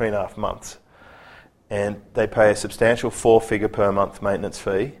about 3.5 months, and they pay a substantial 4-figure per month maintenance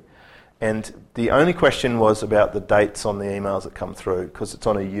fee. And the only question was about the dates on the emails that come through because it's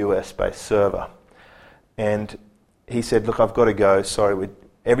on a US-based server. And he said, look, I've got to go. Sorry,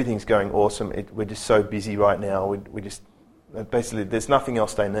 everything's going awesome. We're just so busy right now. We just basically, there's nothing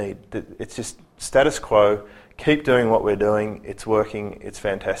else they need. It's just status quo. Keep doing what we're doing. It's working. It's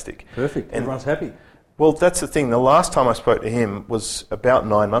fantastic. Perfect. And everyone's happy. Well, that's the thing. The last time I spoke to him was about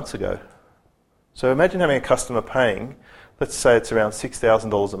 9 months ago. So imagine having a customer paying, let's say it's around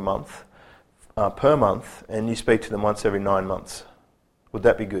 $6,000 a month, per month, and you speak to them once every 9 months. Would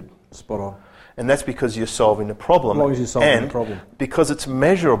that be good? Spot on. And that's because you're solving the problem. As long as you're solving the problem. Because it's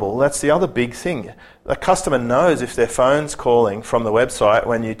measurable. That's the other big thing. The customer knows if their phone's calling from the website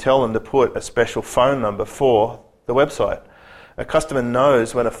when you tell them to put a special phone number for the website. A customer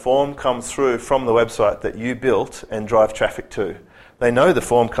knows when a form comes through from the website that you built and drive traffic to. They know the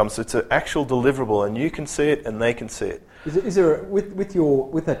form comes. It's an actual deliverable, and you can see it and they can see it. Is there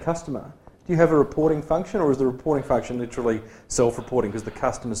with that customer? Do you have a reporting function, or is the reporting function literally self-reporting because the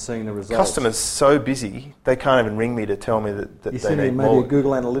customer's seeing the results? Customers so busy they can't even ring me to tell me that they need more. You send maybe a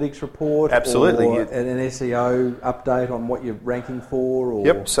Google Analytics report, absolutely, or an SEO update on what you're ranking for. Or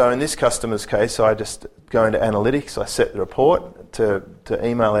yep. So in this customer's case, I just go into Analytics. I set the report to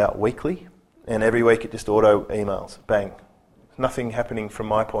email out weekly, and every week it just auto emails. Bang. Nothing happening from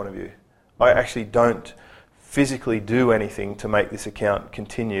my point of view. I actually don't physically do anything to make this account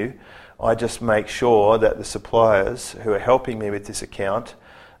continue. I just make sure that the suppliers who are helping me with this account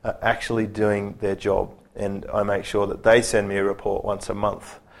are actually doing their job, and I make sure that they send me a report once a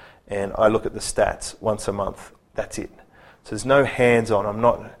month, and I look at the stats once a month. That's it. So there's no hands-on. I'm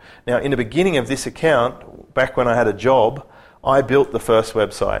not. Now, in the beginning of this account, back when I had a job, I built the first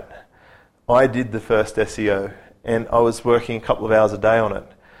website. I did the first SEO, and I was working a couple of hours a day on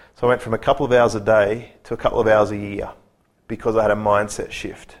it. So I went from a couple of hours a day to a couple of hours a year because I had a mindset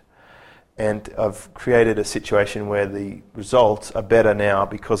shift. And I've created a situation where the results are better now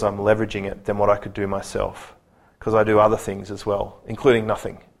because I'm leveraging it than what I could do myself. Because I do other things as well, including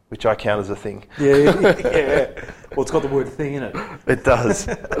nothing, which I count as a thing. Yeah. Well, it's got the word thing in it. It does.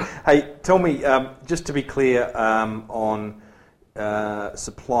 Hey, tell me, just to be clear on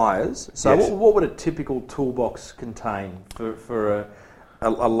suppliers. So yes. what would a typical toolbox contain for a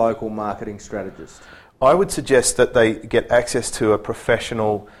local marketing strategist? I would suggest that they get access to a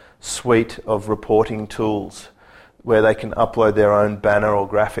professional suite of reporting tools where they can upload their own banner or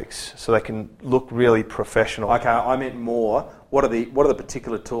graphics, so they can look really professional. Okay, I meant more. What are the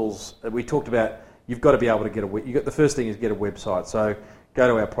particular tools that we talked about? You've got to be able to get the first thing is get a website. So go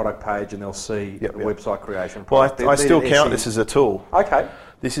to our product page and they'll see the website creation. Well, I still count this as a tool. Okay.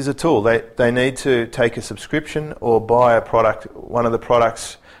 This is a tool. They need to take a subscription or buy a product. One of the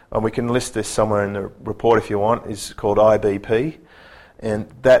products, and we can list this somewhere in the report if you want, is called IBP. And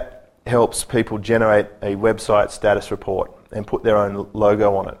that helps people generate a website status report and put their own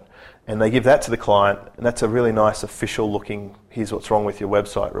logo on it. And they give that to the client, and that's a really nice official looking, here's what's wrong with your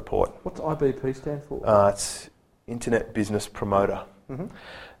website report. What's IBP stand for? It's Internet Business Promoter. Mm-hmm.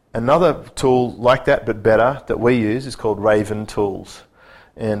 Another tool like that but better that we use is called Raven Tools.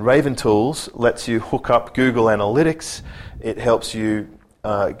 And Raven Tools lets you hook up Google Analytics. It helps you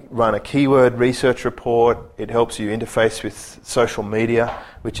run a keyword research report. It helps you interface with social media,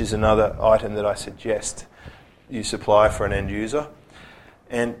 which is another item that I suggest you supply for an end user.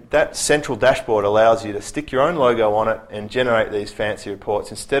 And that central dashboard allows you to stick your own logo on it and generate these fancy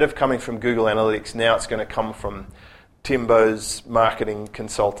reports. Instead of coming from Google Analytics, now it's going to come from Timbo's marketing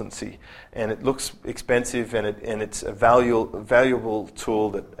consultancy. And it looks expensive, and it's a valuable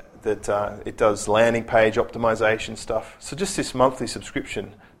tool that it does landing page optimization stuff. So just this monthly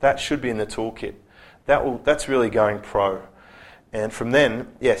subscription, that should be in the toolkit. That's really going pro. And from then,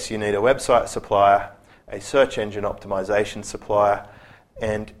 yes, you need a website supplier, a search engine optimization supplier,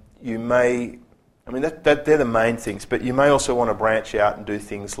 and you may, they're the main things, but you may also want to branch out and do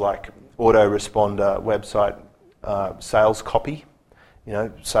things like autoresponder website sales copy,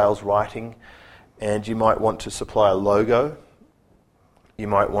 sales writing, and you might want to supply a logo. You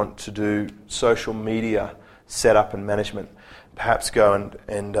might want to do social media setup and management. Perhaps go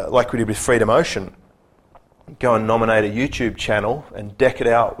and like we did with Freedom Ocean, go and nominate a YouTube channel and deck it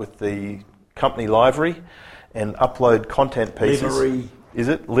out with the company livery and upload content pieces. Livery. Is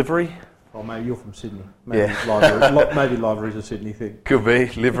it? Livery? Oh, maybe you're from Sydney. Maybe livery. Maybe livery's a Sydney thing. Could be.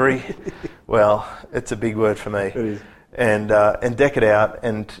 Livery. Well, it's a big word for me. It is. And deck it out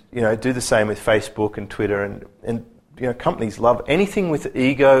and, do the same with Facebook and Twitter and companies love anything with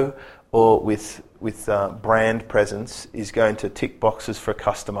ego or with brand presence is going to tick boxes for a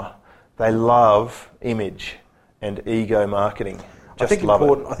customer. They love image and ego marketing. I think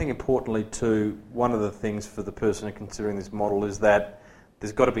importantly too, one of the things for the person considering this model is that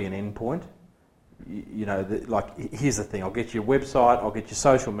there's got to be an endpoint. Here's the thing: I'll get you a website, I'll get your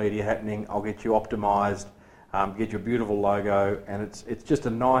social media happening, I'll get you optimized, get you a beautiful logo, and it's just a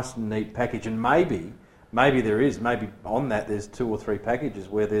nice, neat package. And maybe on that there's 2 or 3 packages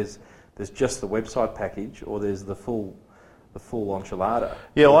where there's just the website package, or there's the full the full enchilada.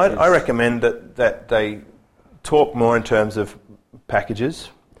 Yeah, well, I recommend that they talk more in terms of packages,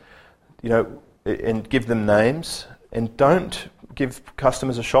 and give them names, and don't give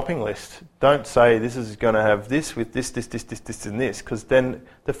customers a shopping list. Don't say this is going to have this with this, and this, because then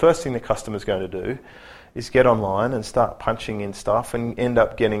the first thing the customer's going to do is get online and start punching in stuff and end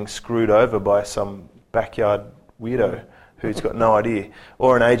up getting screwed over by some backyard weirdo who's got no idea,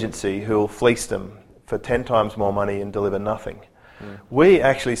 or an agency who will fleece them for 10 times more money and deliver nothing. We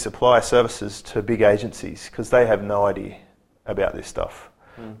actually supply services to big agencies because they have no idea about this stuff.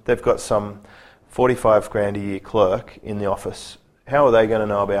 They've got some 45 grand a year clerk in the office. How are they going to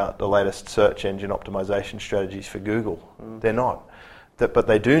know about the latest search engine optimization strategies for Google? They're not. But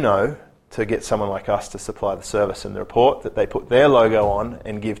they do know to get someone like us to supply the service and the report that they put their logo on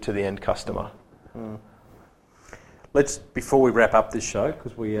and give to the end customer. Let's, before we wrap up this show,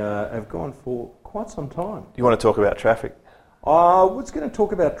 because we have gone for quite some time. You want to talk about traffic? I was going to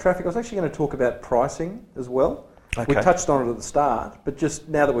talk about traffic. I was actually going to talk about pricing as well. Okay. We touched on it at the start, but just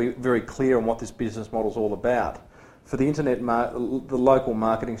now that we're very clear on what this business model is all about, for the the local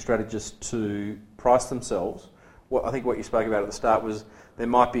marketing strategists to price themselves, I think what you spoke about at the start was there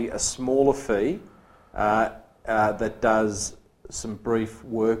might be a smaller fee that does some brief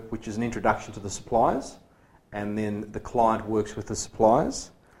work, which is an introduction to the suppliers, and then the client works with the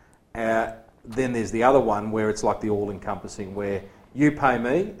suppliers. Then there's the other one where it's like the all-encompassing, where you pay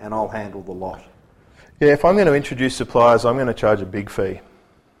me and I'll handle the lot. Yeah, if I'm going to introduce suppliers, I'm going to charge a big fee.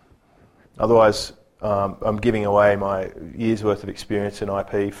 Otherwise, I'm giving away my year's worth of experience in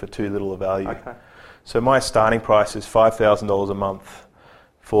IP for too little a value. Okay. So my starting price is $5,000 a month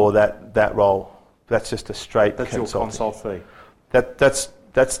for that role. That's just a straight consulting. Your consult fee.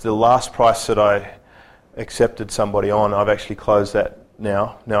 That's the last price that I accepted somebody on. I've actually closed that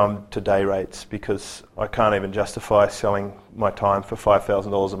now. Now I'm to day rates because I can't even justify selling my time for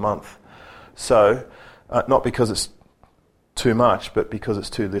 $5,000 a month. So, not because it's too much, but because it's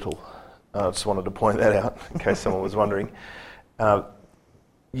too little. I just wanted to point that out in case someone was wondering.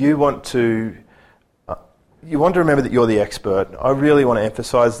 You want to remember that you're the expert. I really want to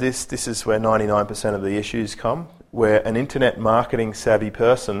emphasise this. This is where 99% of the issues come, where an internet marketing savvy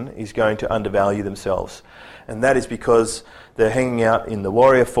person is going to undervalue themselves. And that is because they're hanging out in the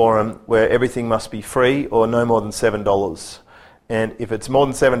Warrior Forum where everything must be free or no more than $7. And if it's more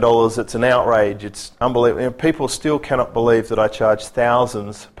than $7, it's an outrage. It's unbelievable. People still cannot believe that I charge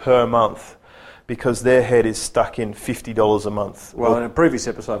thousands per month because their head is stuck in $50 a month. Well, in a previous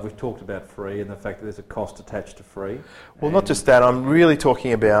episode, we've talked about free and the fact that there's a cost attached to free. Well, not just that. I'm really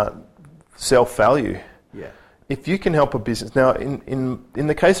talking about self-value. Yeah. If you can help a business... Now, in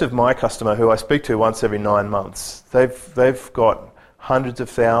the case of my customer, who I speak to once every 9 months, they've got hundreds of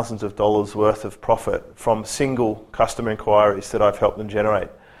thousands of dollars worth of profit from single customer inquiries that I've helped them generate.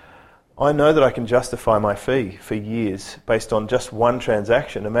 I know that I can justify my fee for years based on just one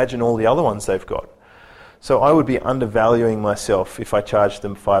transaction. Imagine all the other ones they've got. So I would be undervaluing myself if I charged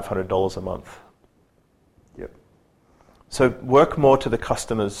them $500 a month. Yep. So work more to the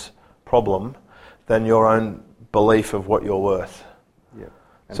customer's problem than your own belief of what you're worth. Yep.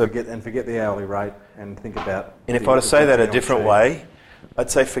 And forget the hourly rate and think about... And if I were to say that a different way,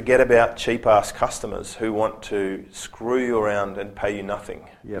 I'd say forget about cheap-ass customers who want to screw you around and pay you nothing.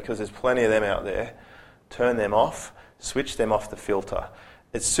 Yep. Because there's plenty of them out there. Turn them off, switch them off the filter.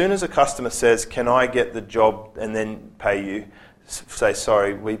 As soon as a customer says, can I get the job and then pay you, say,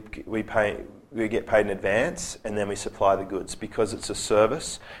 sorry, we get paid in advance and then we supply the goods because it's a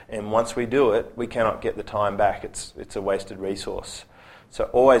service, and once we do it, we cannot get the time back. It's a wasted resource. So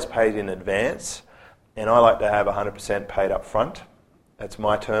always paid in advance, and I like to have 100% paid up front. That's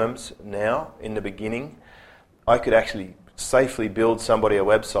my terms now. In the beginning, I could actually safely build somebody a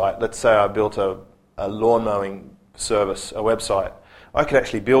website. Let's say I built a lawn mowing service, a website. I could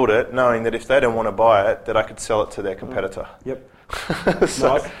actually build it knowing that if they don't want to buy it, that I could sell it to their competitor. Yep.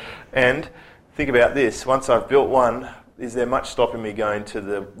 Nice. And think about this. Once I've built one, is there much stopping me going to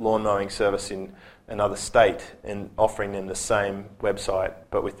the lawn mowing service in another state and offering them the same website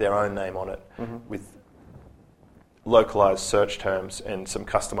but with their own name on it, with localized search terms and some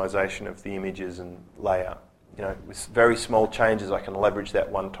customization of the images and layout? With very small changes, I can leverage that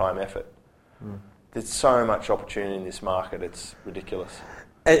one-time effort. There's so much opportunity in this market, it's ridiculous.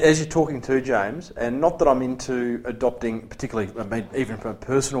 As you're talking to, James, and not that I'm into adopting, particularly, even from a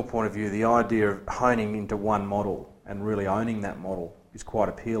personal point of view, the idea of honing into one model and really owning that model is quite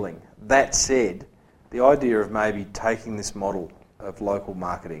appealing. That said, the idea of maybe taking this model of local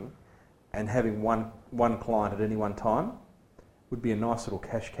marketing and having one client at any one time would be a nice little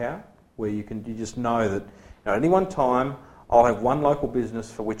cash cow where you just know that at any one time I'll have one local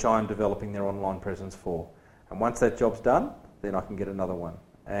business for which I'm developing their online presence for. And once that job's done, then I can get another one.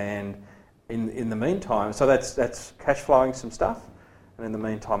 And in the meantime, so that's cash flowing some stuff. And in the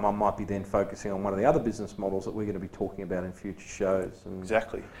meantime, I might be then focusing on one of the other business models that we're going to be talking about in future shows. And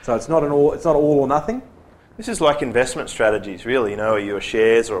exactly. So it's not all or nothing. This is like investment strategies, really. Are you a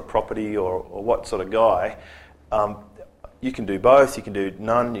shares or a property or what sort of guy? You can do both. You can do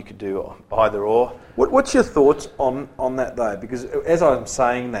none. You could do either or. What's your thoughts on that though? Because as I'm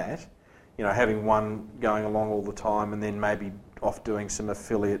saying that, having one going along all the time and then maybe off doing some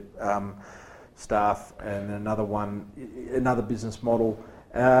affiliate stuff and another business model,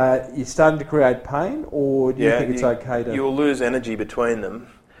 you're starting to create pain, or do you think it's okay to... You'll lose energy between them.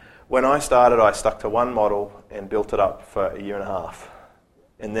 When I started, I stuck to one model and built it up for a year and a half.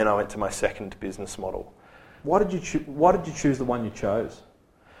 And then I went to my second business model. Why did you choose the one you chose?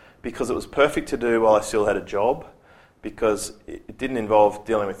 Because it was perfect to do while I still had a job, because it didn't involve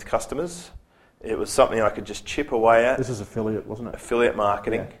dealing with customers. It was something I could just chip away at. This is affiliate, wasn't it? Affiliate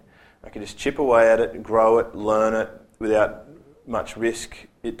marketing. Yeah. I could just chip away at it, grow it, learn it without much risk.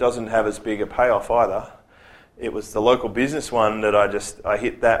 It doesn't have as big a payoff either. It was the local business one that I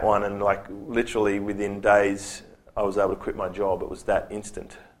hit that one, and like literally within days I was able to quit my job. It was that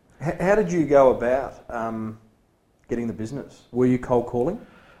instant. How did you go about getting the business? Were you cold calling?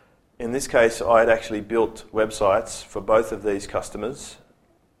 In this case, I had actually built websites for both of these customers,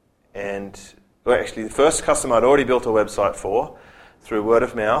 and actually the first customer I'd already built a website for through word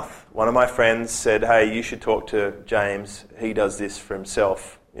of mouth. One of my friends said, "Hey, you should talk to James. He does this for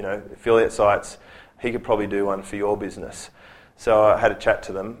himself, affiliate sites. He could probably do one for your business." So I had a chat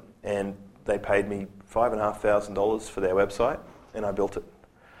to them, and they paid me $5,500 for their website, and I built it.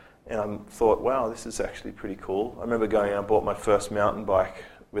 And I thought, wow, this is actually pretty cool. I remember going out and bought my first mountain bike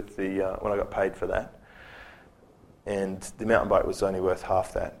with when I got paid for that. And the mountain bike was only worth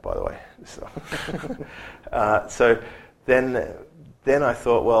half that, by the way. So then I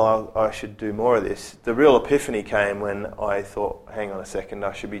thought, well, I should do more of this. The real epiphany came when I thought, hang on a second,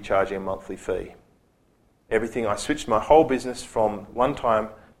 I should be charging a monthly fee. I switched my whole business from one time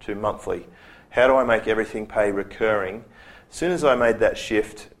to monthly. How do I make everything pay recurring? As soon as I made that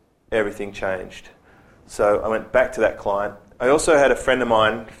shift, everything changed. So I went back to that client. I also had a friend of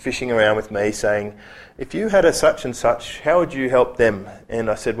mine fishing around with me saying, if you had a such and such, how would you help them? And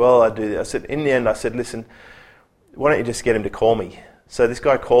I said, well, I'd do this. In the end, I said, listen, why don't you just get him to call me? So this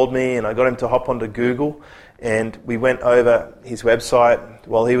guy called me, and I got him to hop onto Google, and we went over his website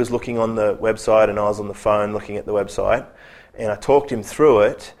while he was looking on the website and I was on the phone looking at the website, and I talked him through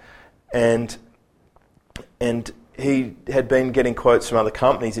it, and he had been getting quotes from other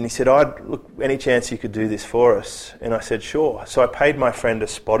companies, and he said, look, any chance you could do this for us? And I said, sure. So I paid my friend a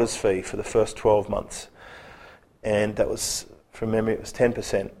spotter's fee for the first 12 months, and that was, from memory, it was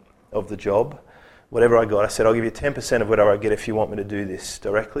 10% of the job. Whatever I got, I said, I'll give you 10% of whatever I get if you want me to do this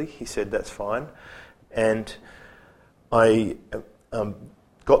directly. He said, that's fine. And I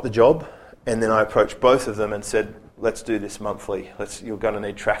got the job, and then I approached both of them and said, let's do this monthly. You're going to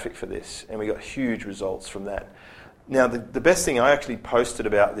need traffic for this. And we got huge results from that. Now, the best thing, I actually posted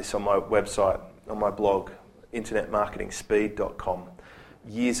about this on my website, on my blog, internetmarketingspeed.com,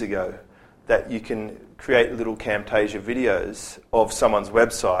 years ago, that you can create little Camtasia videos of someone's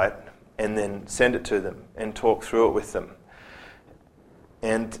website and then send it to them and talk through it with them.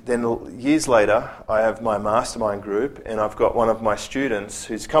 And then years later, I have my mastermind group, and I've got one of my students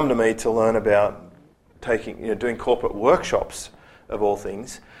who's come to me to learn about doing corporate workshops of all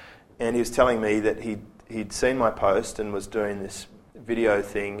things. And he was telling me that he'd seen my post and was doing this video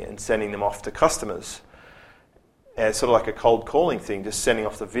thing and sending them off to customers as sort of like a cold calling thing, just sending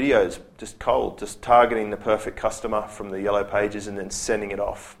off the videos, just cold, just targeting the perfect customer from the yellow pages and then sending it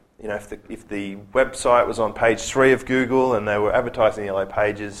off. If the website was on page 3 of Google and they were advertising the yellow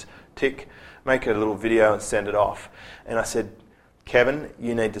pages, tick, make a little video and send it off. And I said, Kevin,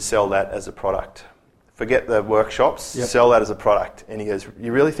 you need to sell that as a product. Forget the workshops, Sell that as a product. And he goes,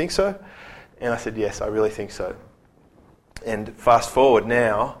 you really think so? And I said, yes, I really think so. And fast forward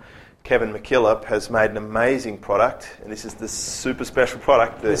now, Kevin McKillop has made an amazing product, and this is the super special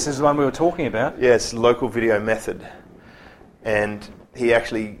product. This is the one we were talking about? Yes, Local Video Method. And he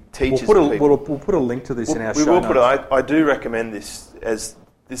actually teaches people. We'll put a link to this in our show We will notes. put it. I do recommend this, as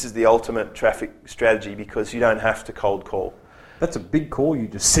this is the ultimate traffic strategy, because you don't have to cold call. That's a big call you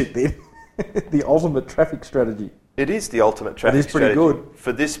just said there. The ultimate traffic strategy. It is the ultimate traffic strategy. It is pretty good.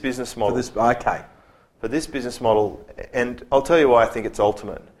 For this business model. For this business model, and I'll tell you why I think it's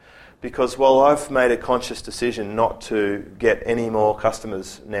ultimate. Because while I've made a conscious decision not to get any more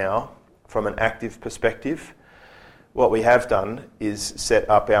customers now from an active perspective, what we have done is set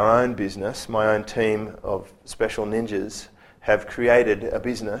up our own business. My own team of special ninjas have created a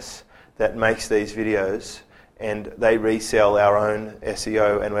business that makes these videos, and they resell our own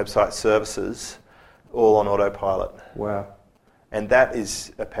SEO and website services all on autopilot. Wow. And that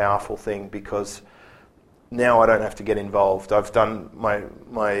is a powerful thing, because now I don't have to get involved. I've done my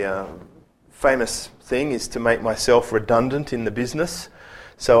famous thing is to make myself redundant in the business.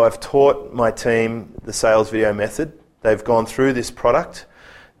 So I've taught my team the sales video method. They've gone through this product.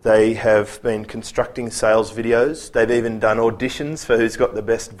 They have been constructing sales videos. They've even done auditions for who's got the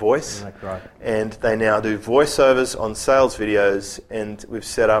best voice. Right. And they now do voiceovers on sales videos, and we've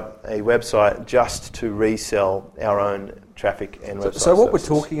set up a website just to resell our own traffic and website So what services.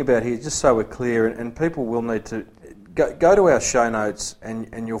 we're talking about here, just so we're clear, and people will need to go to our show notes,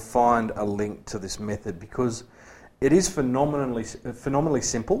 and you'll find a link to this method, because it is phenomenally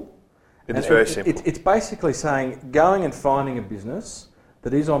simple. It is very simple. It's basically saying, going and finding a business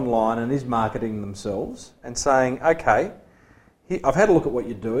that is online and is marketing themselves, and saying, okay, here, I've had a look at what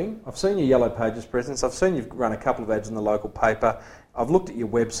you're doing. I've seen your Yellow Pages presence. I've seen you've run a couple of ads in the local paper. I've looked at your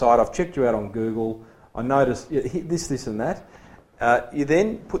website. I've checked you out on Google. I noticed this and that. You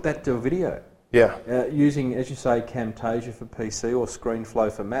then put that to a video. Yeah. Using, as you say, Camtasia for PC or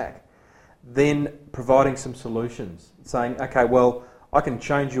ScreenFlow for Mac. Then providing some solutions, saying, okay, well, I can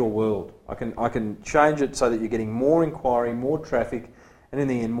change your world. I can change it so that you're getting more inquiry, more traffic, and in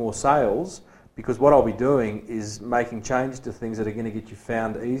the end, more sales, because what I'll be doing is making changes to things that are going to get you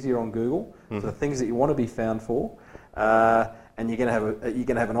found easier on Google, so the things that you want to be found for, and you're going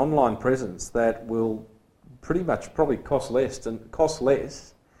to have an online presence that will pretty much probably cost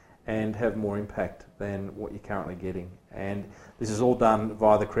less and have more impact than what you're currently getting. And this is all done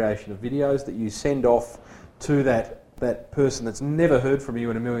via the creation of videos that you send off to that person that's never heard from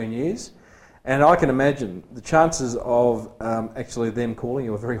you in a million years. And I can imagine the chances of actually them calling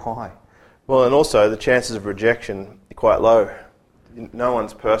you are very high. Well, and also the chances of rejection are quite low. No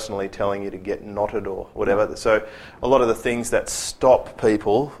one's personally telling you to get knotted or whatever. So a lot of the things that stop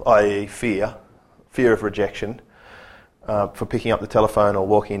people, i.e. fear of rejection, for picking up the telephone or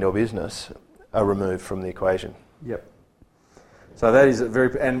walking into a business, are removed from the equation. Yep. So that is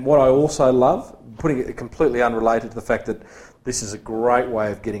and what I also love, putting it completely unrelated to the fact that this is a great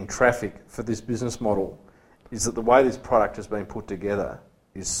way of getting traffic for this business model, is that the way this product has been put together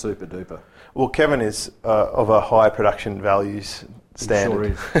is super duper. Well, Kevin is of a high production values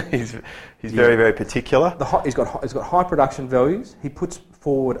standard. He sure is. he's very, very particular. He's got high production values. He puts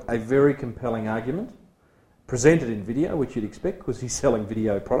forward a very compelling argument, presented in video, which you'd expect because he's selling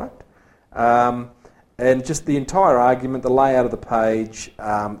video product. And just the entire argument, the layout of the page,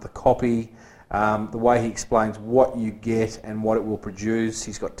 the copy, the way he explains what you get and what it will produce.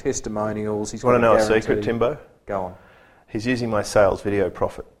 He's got testimonials. He's got Want to know a secret, Timbo? Go on. He's using my sales video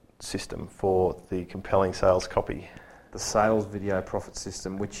profit system for the compelling sales copy. The sales video profit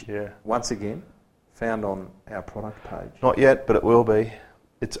system, which, once again, found on our product page. Not yet, but it will be.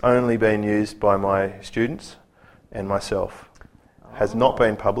 It's only been used by my students and myself. Has not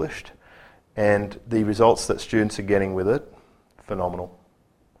been published, and the results that students are getting with it, phenomenal.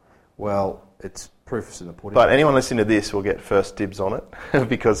 Well, it's proof in the pudding. But anyone listening to this will get first dibs on it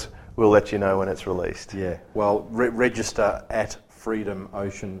because we'll let you know when it's released. Yeah. Well, register at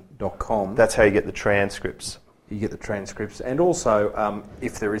freedomocean.com. That's how you get the transcripts. You get the transcripts, and also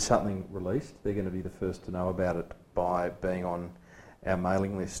if there is something released, they're going to be the first to know about it by being on our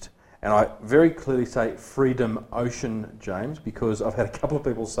mailing list. And I very clearly say Freedom Ocean, James, because I've had a couple of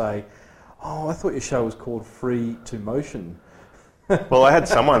people say, "Oh, I thought your show was called Free to Motion." Well, I had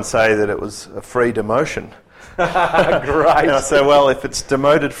someone say that it was a free demotion. Great. And I said, well, if it's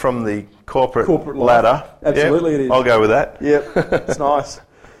demoted from the corporate ladder, absolutely, it is. I'll go with that. Yep, it's nice.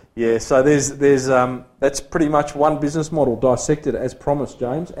 Yeah, so there's that's pretty much one business model dissected as promised,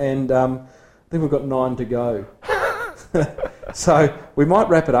 James, and I think we've got 9 to go. So we might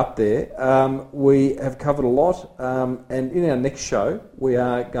wrap it up there. We have covered a lot, and in our next show we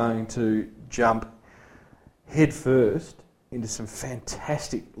are going to jump head first into some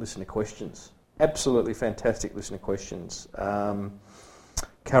fantastic listener questions. Absolutely fantastic listener questions,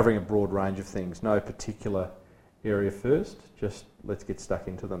 covering a broad range of things. No particular area first, just let's get stuck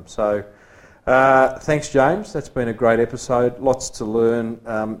into them. So thanks, James. That's been a great episode. Lots to learn.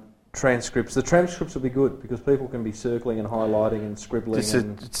 Transcripts. The transcripts will be good because people can be circling and highlighting and scribbling.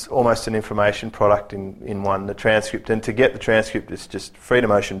 It's almost an information product in one, the transcript. And to get the transcript, it's just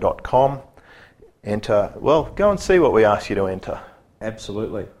freedomocean.com. Enter. Well, go and see what we ask you to enter.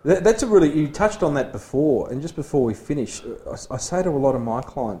 Absolutely. That's you touched on that before, and just before we finish, I say to a lot of my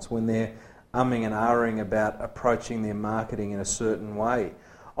clients when they're umming and ahhing about approaching their marketing in a certain way.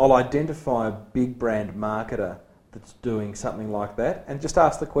 I'll identify a big brand marketer that's doing something like that and just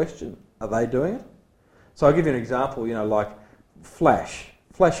ask the question, are they doing it? So I'll give you an example, like Flash.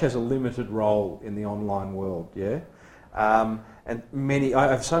 Flash has a limited role in the online world, yeah? And I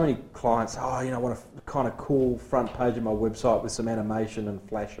have so many clients, I want a kind of cool front page of my website with some animation and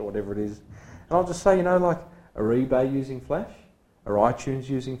Flash or whatever it is. And I'll just say, are eBay using Flash? Are iTunes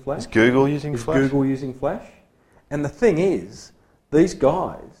using Flash? Is Google using Flash? Is Google using Flash? And the thing is, these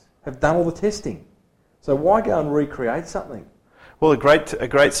guys have done all the testing. So why go and recreate something? Well, a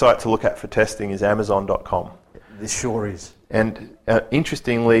great site to look at for testing is Amazon.com. This sure is. And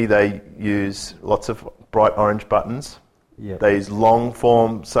interestingly, they use lots of bright orange buttons. Yep. They use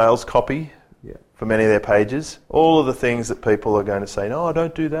long-form sales copy Yep. for many of their pages. All of the things that people are going to say, no,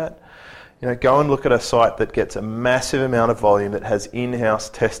 don't do that. Go and look at a site that gets a massive amount of volume, that has in-house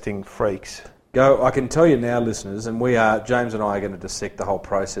testing freaks. I can tell you now, listeners, and James and I are going to dissect the whole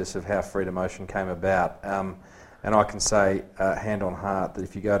process of how Freedom Ocean came about. And I can say, hand on heart, that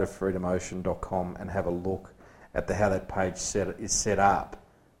if you go to freedomocean.com and have a look at how that page is set up,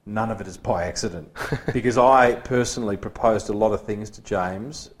 none of it is by accident. Because I personally proposed a lot of things to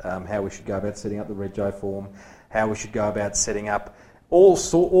James, how we should go about setting up the Rego form, how we should go about setting up all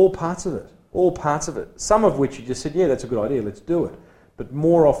parts of it. Some of which you just said, yeah, that's a good idea, let's do it. But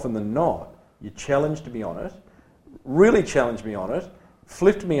more often than not, you challenged me on it, really challenged me on it,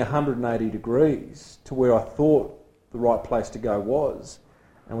 flipped me 180 degrees to where I thought the right place to go was,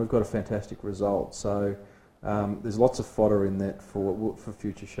 and we've got a fantastic result. So there's lots of fodder in that for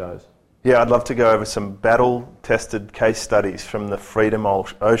future shows. Yeah, I'd love to go over some battle-tested case studies from the Freedom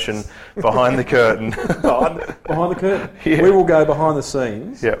Ocean behind the curtain. behind the curtain. Yeah. We will go behind the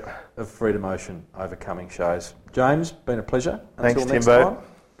scenes Yep. of Freedom Ocean overcoming shows. James, been a pleasure. Thanks, Until next Timbo. time,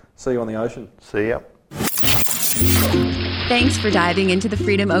 see you on the ocean. See ya. Thanks for diving into the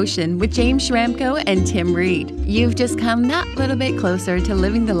Freedom Ocean with James Schramko and Tim Reed. You've just come that little bit closer to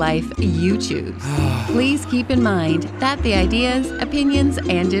living the life you choose. Please keep in mind that the ideas, opinions,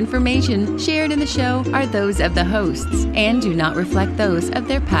 and information shared in the show are those of the hosts and do not reflect those of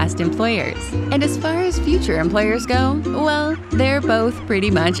their past employers. And as far as future employers go, well, they're both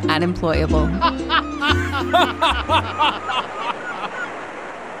pretty much unemployable.